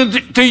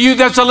something to you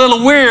that's a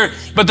little weird,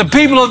 but the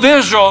people of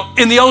Israel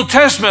in the Old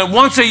Testament,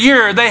 once a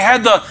year, they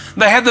had the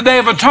Day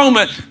of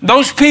Atonement.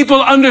 Those people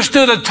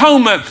understood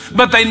atonement,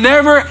 but they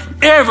never,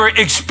 ever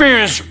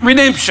experienced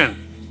redemption.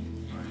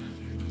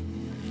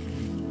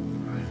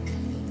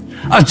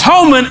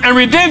 Atonement and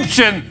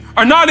redemption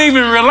are not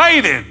even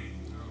related.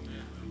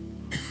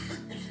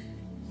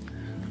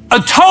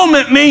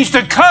 Atonement means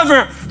to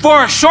cover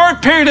for a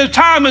short period of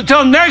time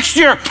until next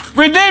year.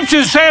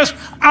 Redemption says,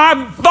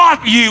 I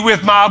bought you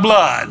with my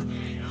blood.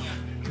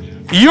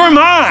 You're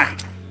mine.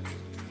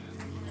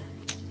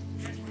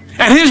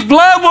 And his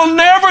blood will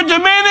never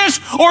diminish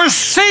or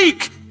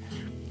seek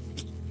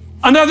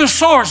another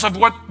source of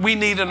what we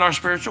need in our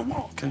spiritual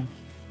walk. And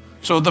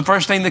so the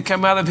first thing that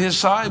came out of his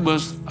side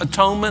was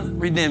atonement,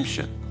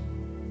 redemption.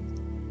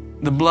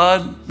 The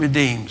blood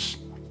redeems.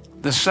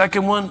 The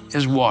second one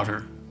is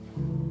water.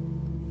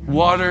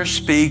 Water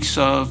speaks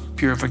of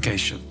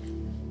purification.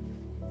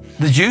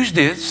 The Jews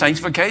did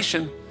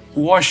sanctification,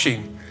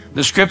 washing.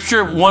 The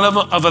scripture, one of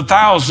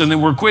 1,000,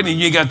 and we're quitting,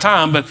 you got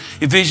time, but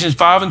Ephesians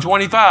 5 and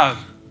 25.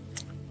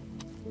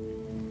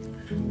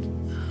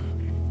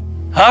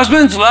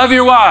 Husbands, love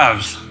your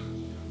wives.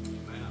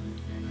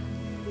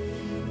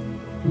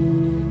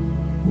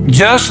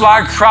 Just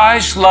like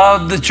Christ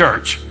loved the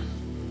church.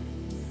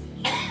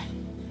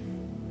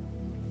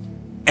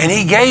 And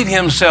he gave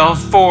himself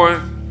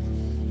for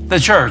the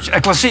church,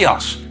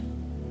 ecclesios,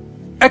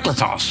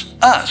 ekletos,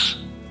 us.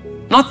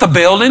 Not the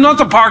building, not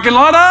the parking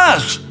lot,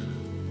 us.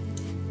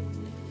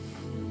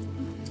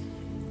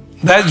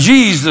 That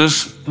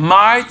Jesus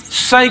might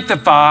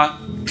sanctify,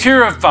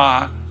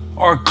 purify,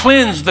 or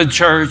cleanse the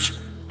church.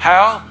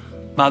 How?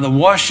 By the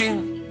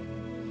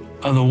washing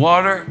of the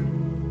water,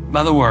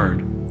 by the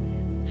word.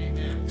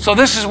 So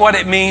this is what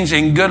it means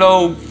in good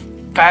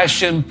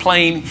old-fashioned,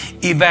 plain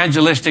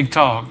evangelistic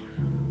talk.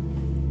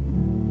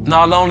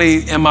 Not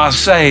only am I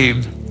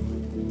saved,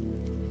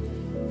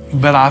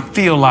 but I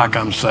feel like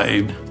I'm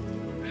saved.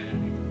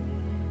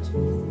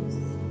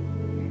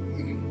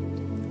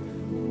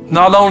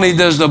 Not only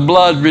does the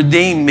blood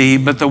redeem me,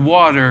 but the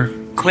water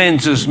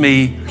cleanses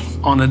me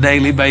on a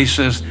daily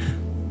basis,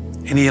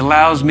 and he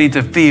allows me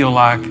to feel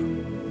like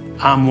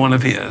I'm one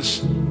of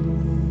his.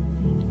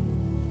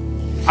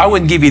 I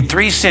wouldn't give you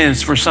 3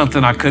 cents for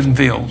something I couldn't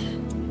feel.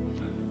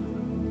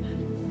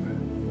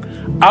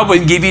 I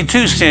wouldn't give you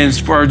 2 cents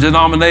for a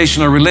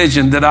denomination or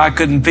religion that I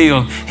couldn't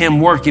feel him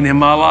working in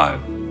my life.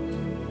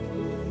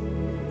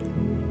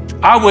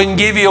 I wouldn't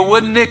give you a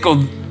wooden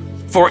nickel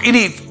for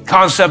any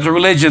concept of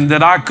religion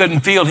that I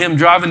couldn't feel him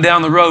driving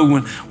down the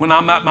road when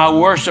I'm at my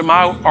worst or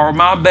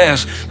my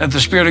best, that the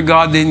Spirit of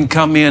God didn't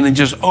come in and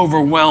just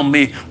overwhelm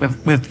me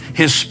with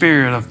his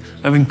spirit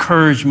of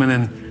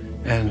encouragement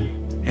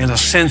and a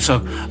sense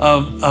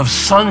of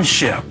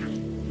sonship.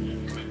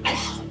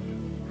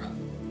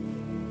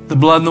 The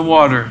blood and the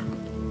water,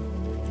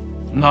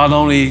 not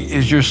only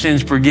is your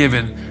sins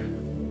forgiven,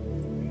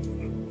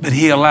 but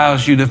he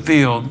allows you to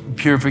feel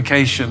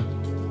purification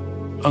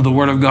of the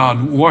Word of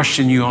God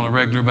washing you on a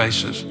regular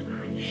basis.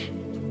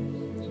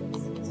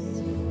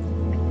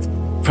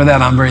 For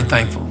that, I'm very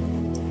thankful.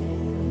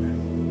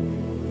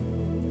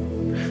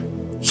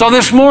 So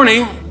this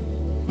morning,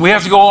 we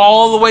have to go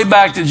all the way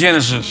back to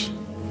Genesis.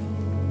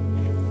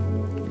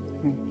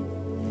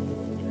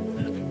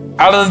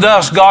 Out of the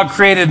dust, God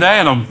created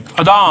Adam.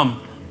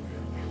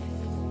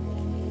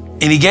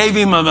 And he gave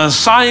him an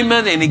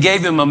assignment, and he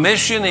gave him a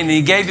mission, and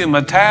he gave him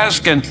a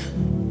task. And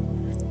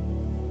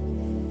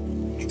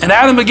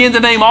Adam began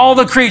to name all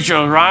the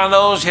creatures,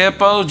 rhinos,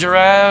 hippos,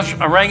 giraffes,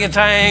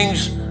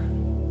 orangutans.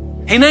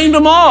 He named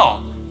them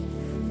all.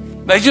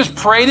 They just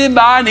paraded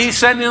by, and he's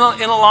sitting in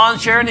a lawn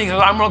chair, and he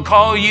goes, I'm going to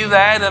call you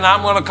that, and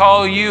I'm going to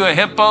call you a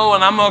hippo,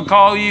 and I'm going to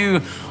call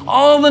you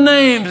all the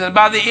names. And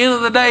by the end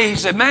of the day, he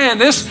said, man,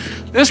 this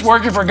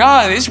working for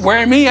God, it's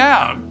wearing me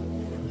out.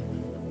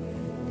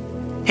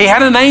 He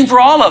had a name for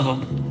all of them.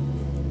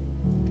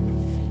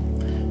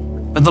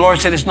 But the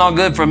Lord said, it's not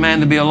good for a man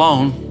to be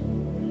alone.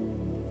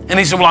 And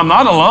he said, well, I'm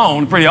not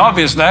alone. Pretty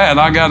obvious that.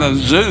 I got a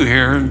zoo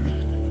here.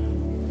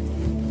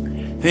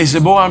 And he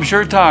said, boy, I'm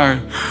sure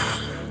tired.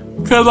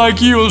 Kind of like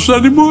you on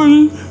Sunday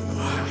morning.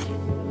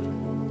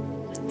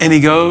 And he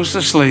goes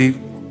to sleep.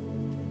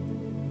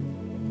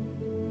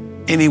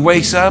 And he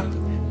wakes up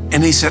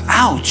and he said,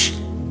 ouch.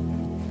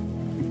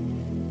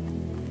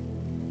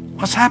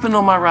 What's happened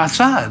on my right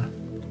side?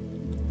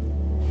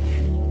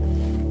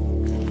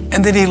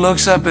 And then he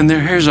looks up and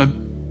here's a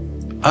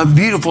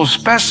beautiful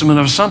specimen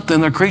of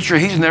something, a creature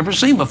he's never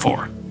seen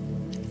before.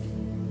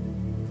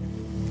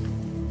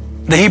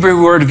 The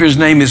Hebrew word of his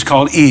name is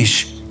called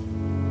Ish.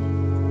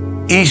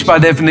 Ish by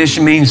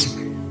definition means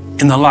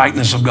in the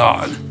likeness of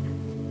God.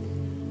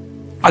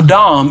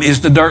 Adam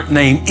is the dirt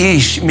name.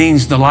 Ish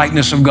means the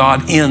likeness of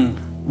God in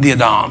the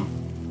Adam.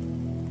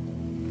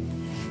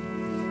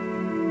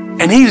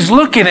 And he's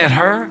looking at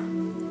her.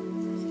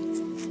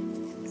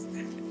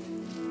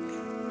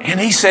 And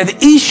he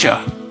said,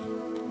 Isha,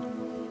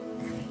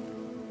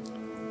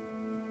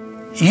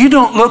 you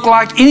don't look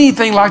like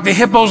anything like the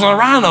hippos and the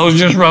rhinos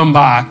just run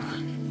by.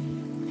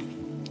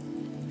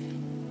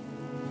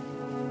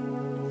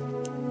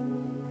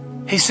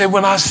 He said,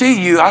 when I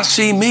see you, I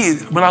see me.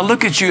 When I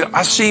look at you,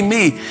 I see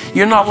me.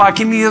 You're not like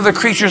any of the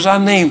creatures I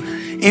named.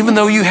 Even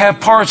though you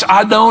have parts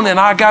I don't and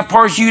I got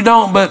parts you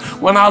don't, but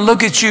when I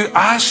look at you,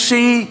 I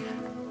see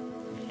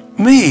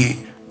me.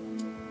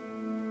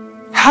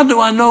 How do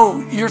I know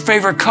your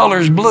favorite color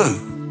is blue?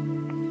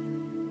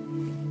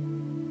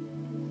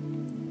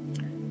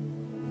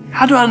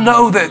 How do I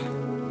know that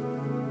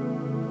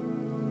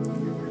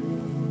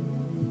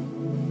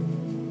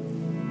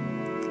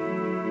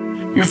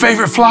your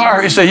favorite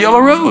flower is a yellow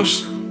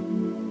rose?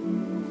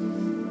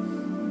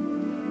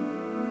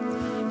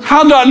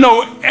 How do I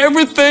know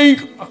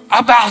everything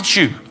about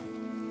you?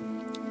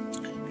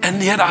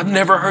 And yet I've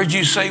never heard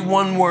you say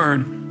one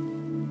word.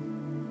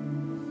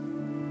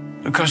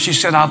 Because she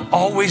said, I've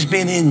always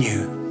been in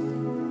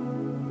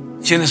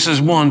you. Genesis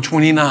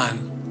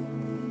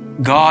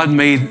 1:29. God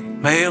made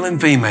male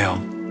and female,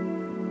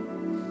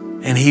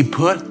 and he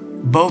put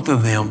both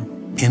of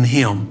them in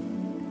him.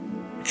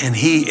 And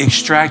he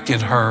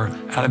extracted her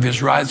out of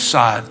his right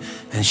side,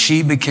 and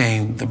she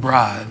became the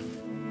bride.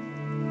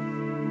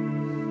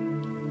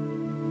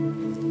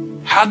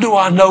 How do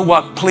I know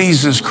what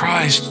pleases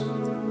Christ?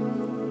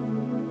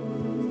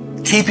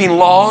 Keeping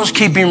laws,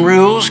 keeping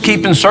rules,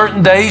 keeping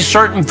certain days,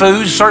 certain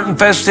foods, certain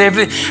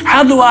festivities.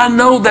 How do I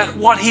know that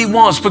what he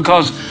wants?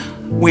 Because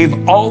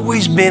we've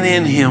always been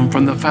in him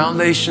from the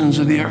foundations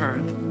of the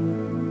earth.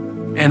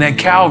 And at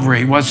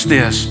Calvary, what's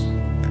this?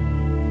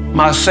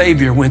 My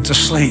Savior went to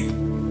sleep.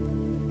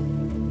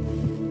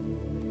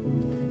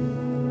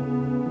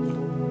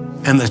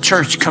 And the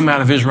church come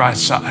out of his right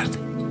side.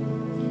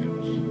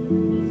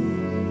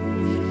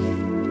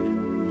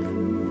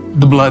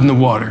 The blood and the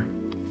water.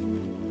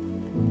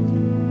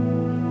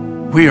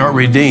 We are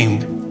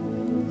redeemed.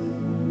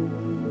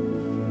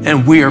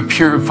 And we are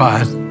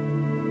purified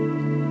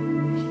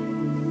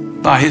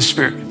by his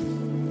Spirit.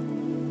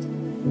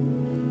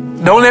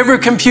 Don't ever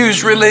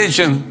confuse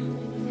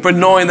religion for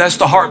knowing that's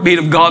the heartbeat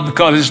of God,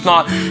 because it's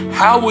not,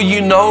 how will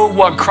you know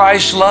what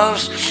Christ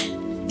loves?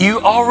 You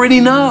already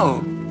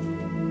know,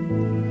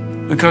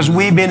 because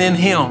we've been in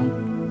Him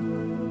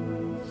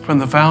from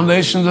the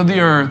foundations of the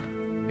earth,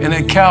 and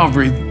at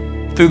Calvary,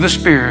 through the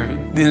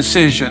Spirit, the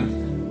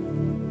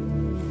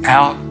incision,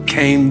 out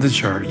came the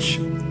church,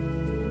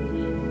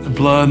 the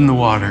blood and the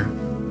water.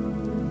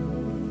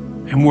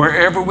 And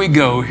wherever we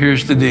go,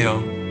 here's the deal.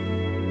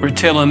 We're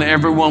telling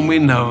everyone we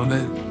know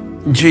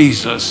that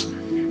Jesus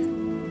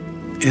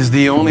is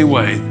the only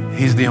way,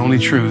 He's the only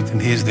truth,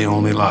 and He's the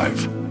only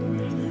life.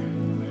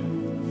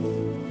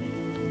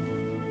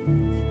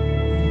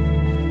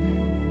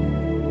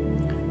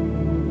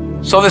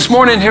 So this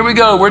morning, here we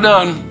go, we're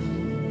done.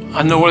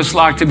 I know what it's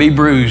like to be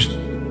bruised.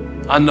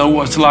 I know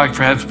what it's like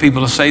for have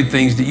people to say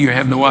things that you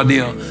have no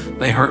idea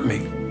they hurt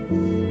me.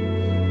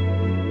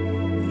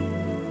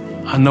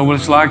 I know what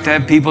it's like to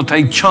have people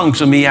take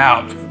chunks of me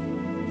out.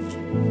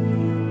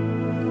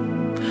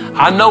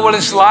 I know what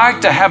it's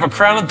like to have a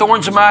crown of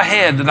thorns in my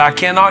head that I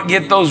cannot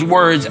get those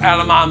words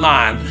out of my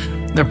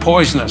mind. They're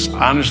poisonous.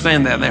 I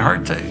understand that. They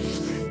hurt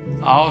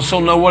too. I also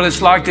know what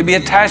it's like to be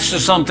attached to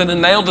something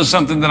and nailed to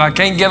something that I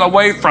can't get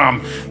away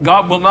from.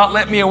 God will not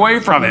let me away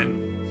from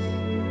it.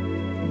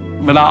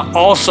 But I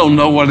also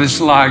know what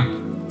it's like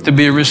to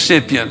be a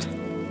recipient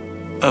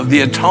of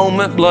the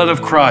atonement blood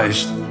of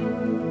Christ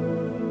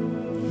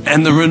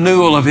and the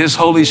renewal of His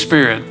Holy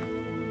Spirit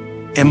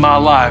in my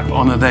life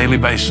on a daily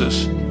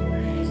basis.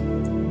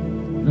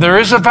 There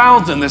is a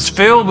fountain that's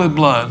filled with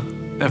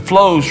blood that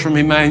flows from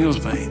Emmanuel's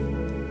vein.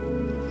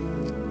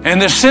 And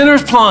the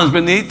sinners plunge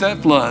beneath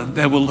that blood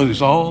that will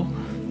lose all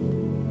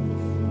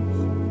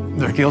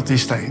their guilty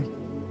stain.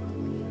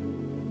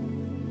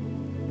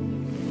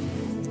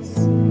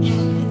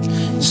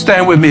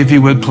 Stand with me if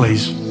you would,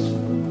 please.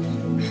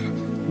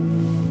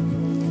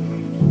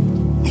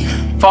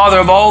 Father,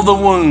 of all the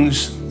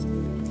wounds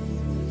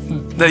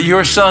that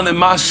your Son and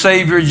my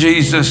Savior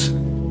Jesus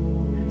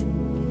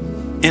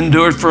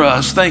endured for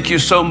us, thank you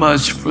so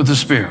much for the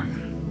Spirit.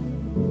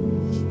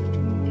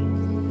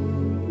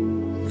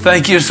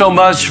 Thank you so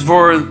much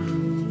for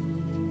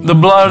the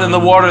blood and the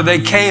water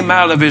that came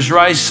out of His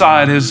right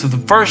side as the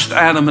first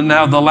Adam and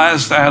now the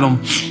last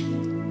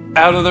Adam,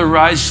 out of the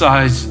right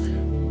sides,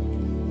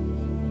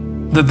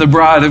 that the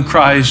bride of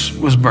Christ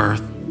was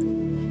birthed.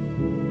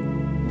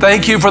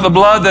 Thank you for the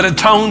blood that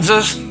atones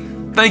us.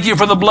 Thank you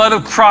for the blood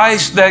of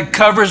Christ that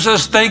covers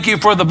us. Thank you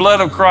for the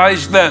blood of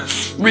Christ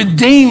that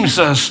redeems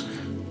us.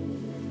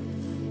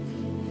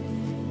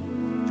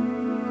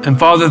 And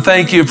Father,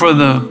 thank you for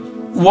the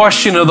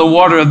washing of the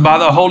water by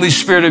the Holy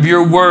Spirit of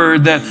your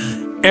word, that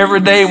every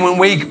day when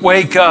we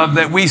wake up,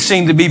 that we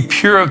seem to be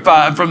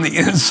purified from the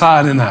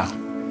inside and out.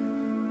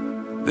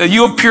 That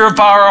you'll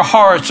purify our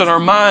hearts and our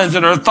minds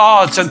and our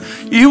thoughts, and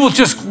you will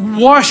just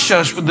wash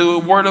us with the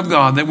word of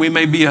God, that we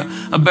may be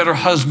a better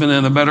husband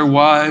and a better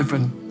wife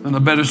and a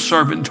better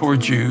servant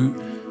towards you.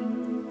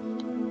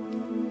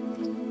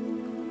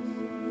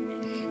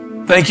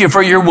 Thank you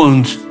for your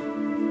wounds.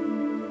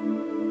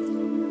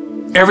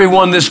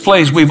 Everyone in this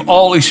place, we've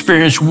all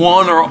experienced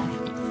one or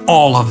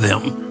all of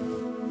them.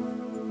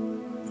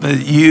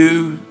 But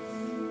you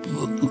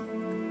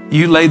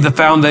laid the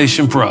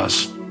foundation for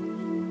us.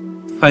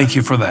 Thank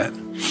you for that.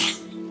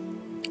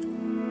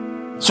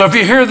 So if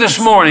you're here this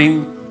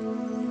morning,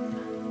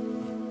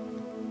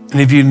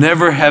 and if you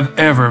never have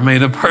ever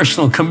made a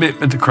personal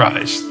commitment to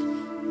Christ,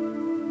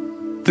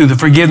 through the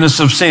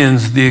forgiveness of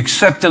sins, the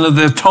acceptance of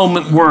the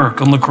atonement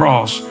work on the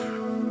cross,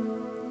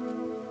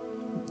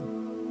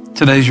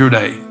 today's your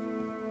day.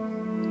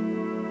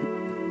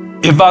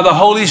 If by the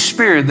Holy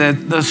Spirit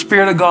that the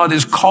Spirit of God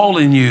is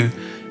calling you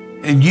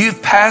and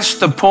you've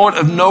passed the point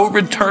of no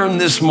return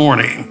this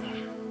morning,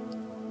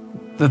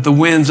 that the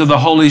winds of the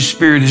Holy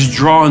Spirit is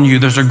drawing you,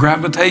 there's a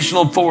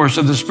gravitational force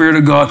of the Spirit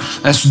of God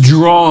that's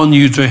drawing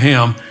you to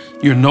Him.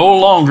 You're no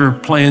longer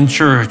playing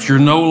church. You're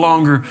no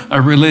longer a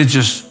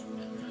religious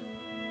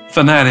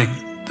fanatic.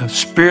 The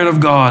Spirit of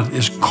God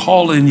is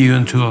calling you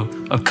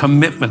into a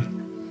commitment.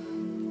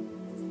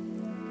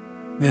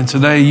 And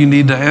today you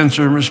need to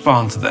answer and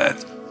respond to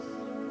that.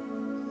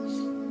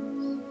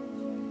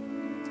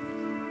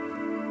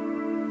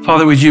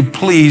 Father, would you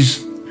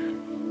please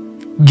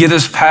get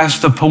us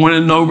past the point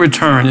of no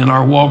return in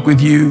our walk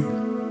with you,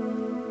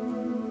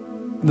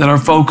 that our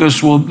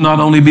focus will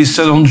not only be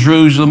set on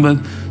Jerusalem, but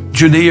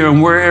Judea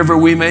and wherever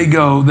we may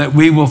go, that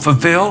we will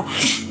fulfill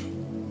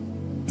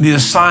the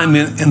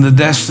assignment and the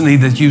destiny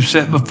that you've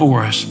set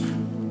before us.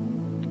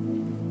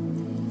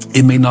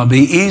 It may not be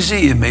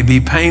easy, it may be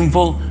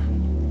painful.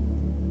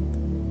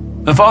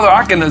 But Father,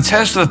 I can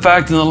attest to the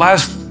fact in the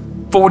last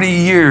 40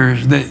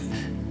 years that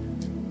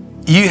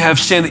you have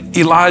sent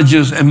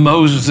Elijahs and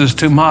Moseses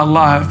to my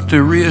life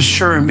to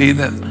reassure me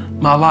that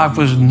my life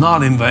was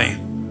not in vain.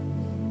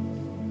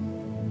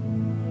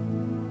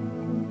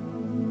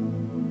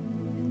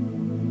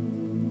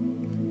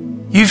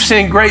 You've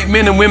sent great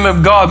men and women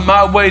of God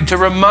my way to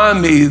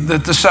remind me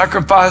that the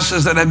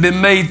sacrifices that have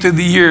been made through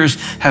the years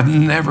have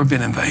never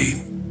been in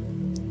vain.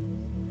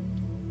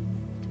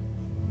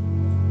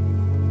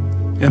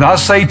 And I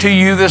say to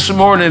you this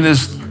morning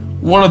as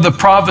one of the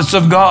prophets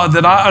of God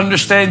that I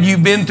understand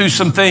you've been through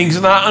some things,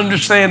 and I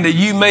understand that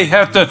you may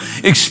have to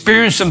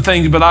experience some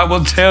things, but I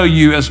will tell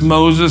you, as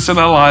Moses and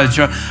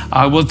Elijah,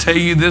 I will tell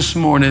you this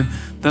morning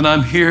that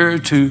I'm here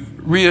to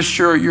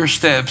reassure your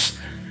steps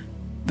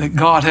that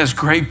God has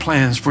great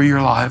plans for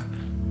your life,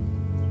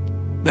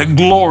 that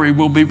glory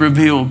will be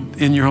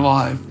revealed in your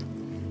life.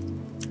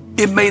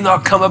 It may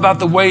not come about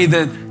the way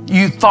that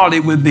you thought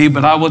it would be,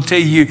 but I will tell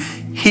you,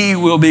 He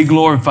will be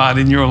glorified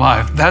in your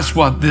life. That's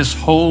what this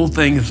whole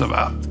thing is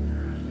about.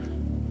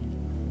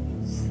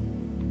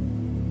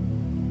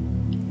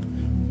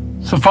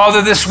 So,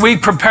 Father, this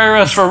week, prepare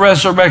us for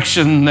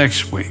resurrection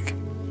next week.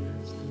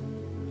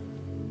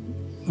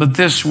 But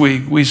this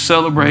week, we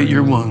celebrate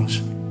your wounds.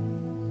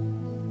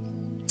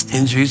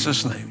 In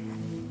Jesus' name.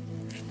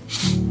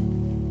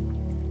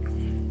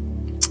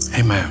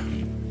 Amen.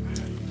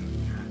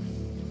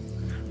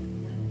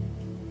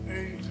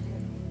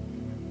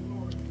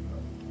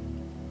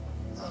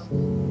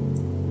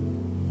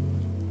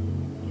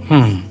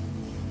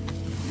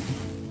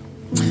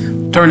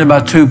 Turn to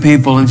about two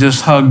people and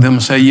just hug them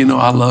and say, you know,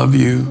 I love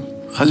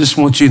you. I just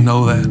want you to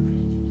know that.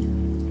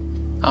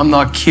 I'm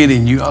not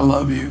kidding you. I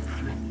love you.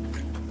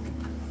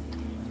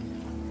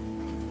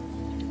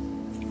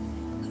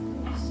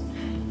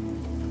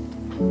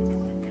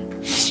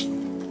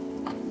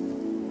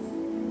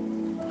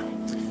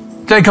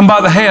 Take them by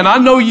the hand. I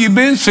know you've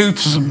been through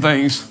some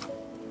things.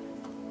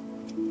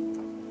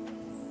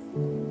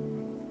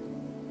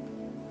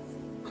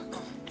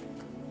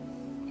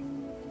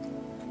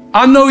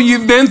 I know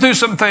you've been through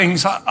some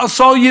things. I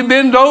saw you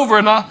bend over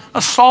and I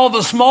saw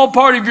the small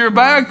part of your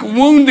back,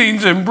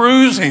 woundings and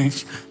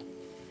bruisings.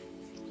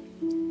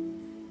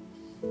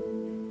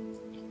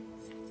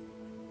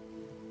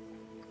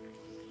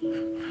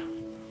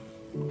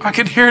 I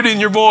could hear it in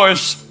your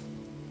voice.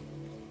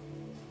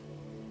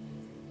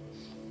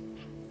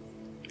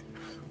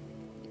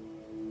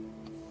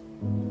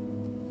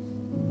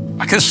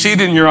 I could see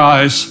it in your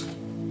eyes.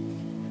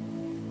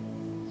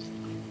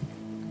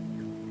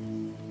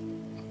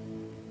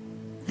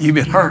 You've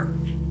been hurt.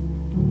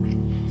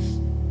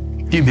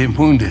 You've been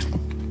wounded.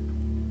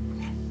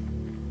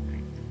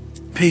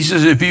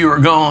 Pieces of you are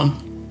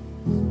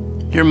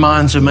gone. Your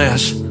mind's a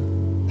mess.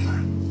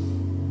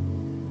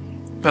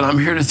 But I'm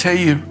here to tell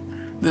you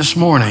this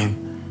morning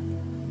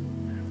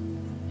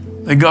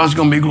that God's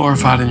going to be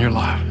glorified in your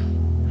life.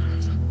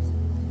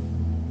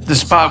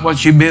 Despite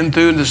what you've been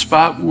through and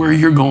despite where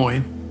you're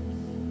going,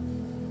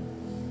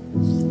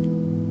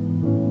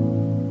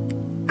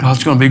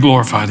 God's going to be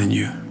glorified in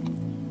you.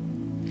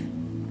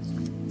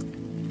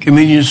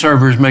 Communion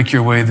servers, make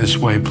your way this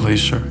way,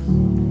 please, sir.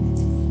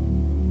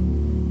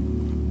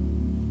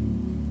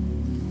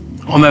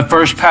 On that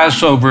first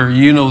Passover,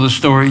 you know the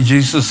story.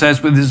 Jesus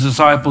sat with his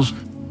disciples.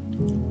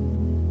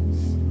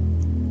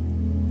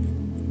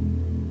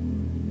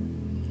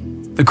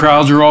 The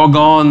crowds are all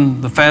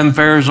gone. The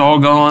fanfare is all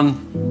gone.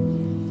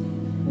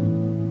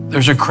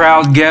 There's a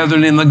crowd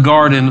gathered in the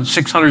garden,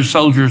 600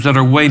 soldiers that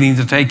are waiting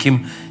to take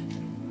him.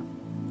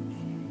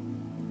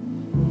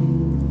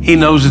 He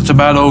knows it's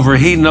about over.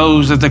 He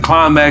knows that the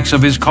climax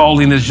of his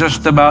calling is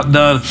just about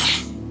done.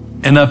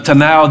 And up to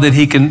now that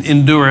he can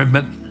endure it.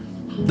 But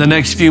the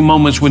next few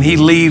moments when he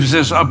leaves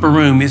this upper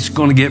room, it's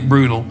going to get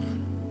brutal.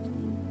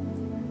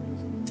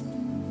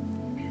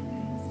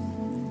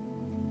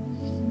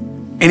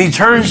 And he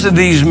turns to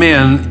these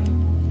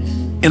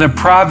men in a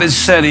private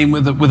setting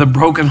with a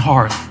broken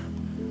heart.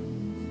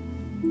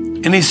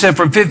 And he said,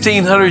 for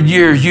 1,500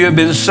 years, you have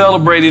been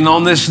celebrating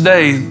on this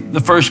day, the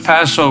first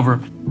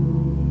Passover,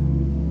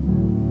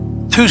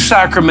 two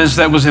sacraments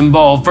that was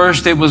involved.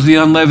 First, it was the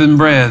unleavened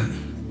bread.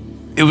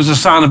 It was a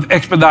sign of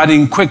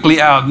expediting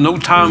quickly out. No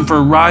time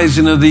for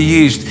rising of the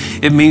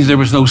yeast. It means there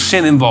was no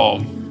sin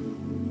involved.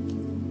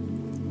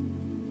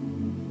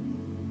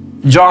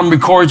 John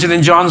records it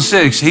in John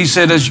 6. He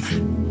said, as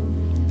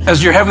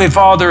your heavenly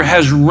Father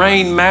has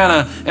rained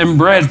manna and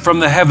bread from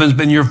the heavens,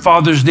 but your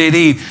fathers did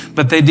eat,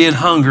 but they did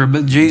hunger.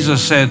 But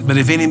Jesus said, but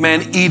if any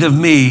man eat of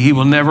me, he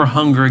will never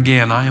hunger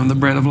again. I am the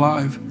bread of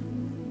life.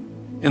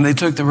 And they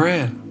took the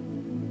bread.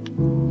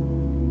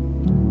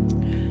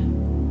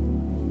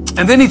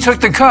 And then he took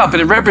the cup,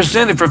 and it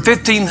represented for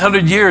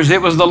 1,500 years,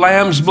 it was the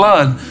Lamb's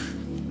blood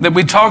that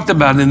we talked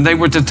about. And they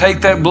were to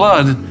take that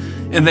blood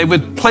and they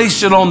would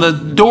place it on the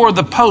door,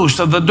 the post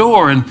of the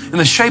door in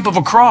the shape of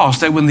a cross,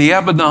 that when the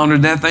Abaddon or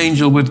death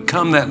angel would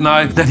come that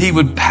night, that he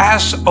would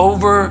pass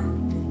over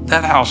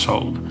that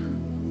household.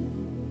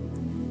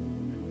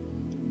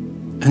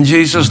 And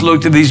Jesus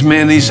looked at these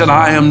men and he said,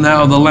 I am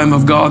now the Lamb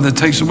of God that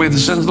takes away the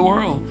sins of the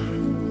world.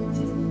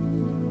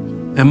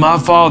 And my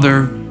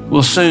Father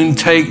will soon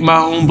take my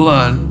own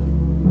blood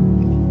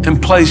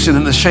and place it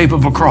in the shape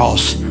of a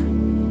cross.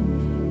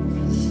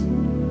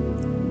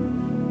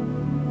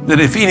 That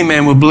if any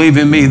man will believe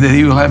in me, that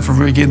he will have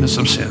forgiveness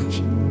of sins.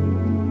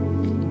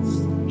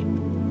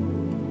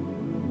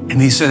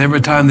 And he said,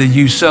 every time that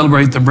you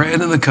celebrate the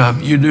bread and the cup,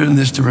 you're doing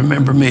this to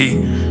remember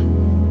me.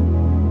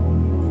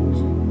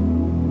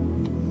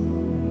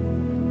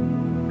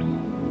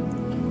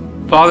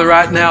 Father,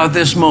 right now at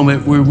this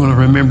moment, we're going to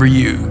remember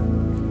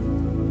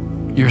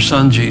you, your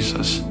son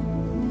Jesus.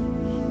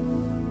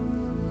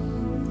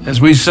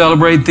 As we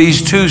celebrate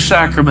these two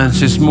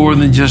sacraments, it's more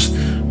than just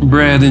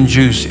bread and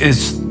juice.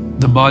 It's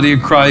the body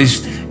of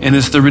Christ, and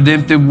it's the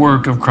redemptive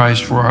work of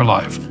Christ for our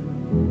life.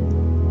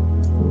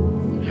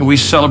 And we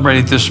celebrate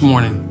it this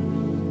morning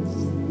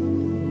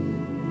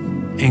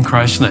in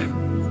Christ's name.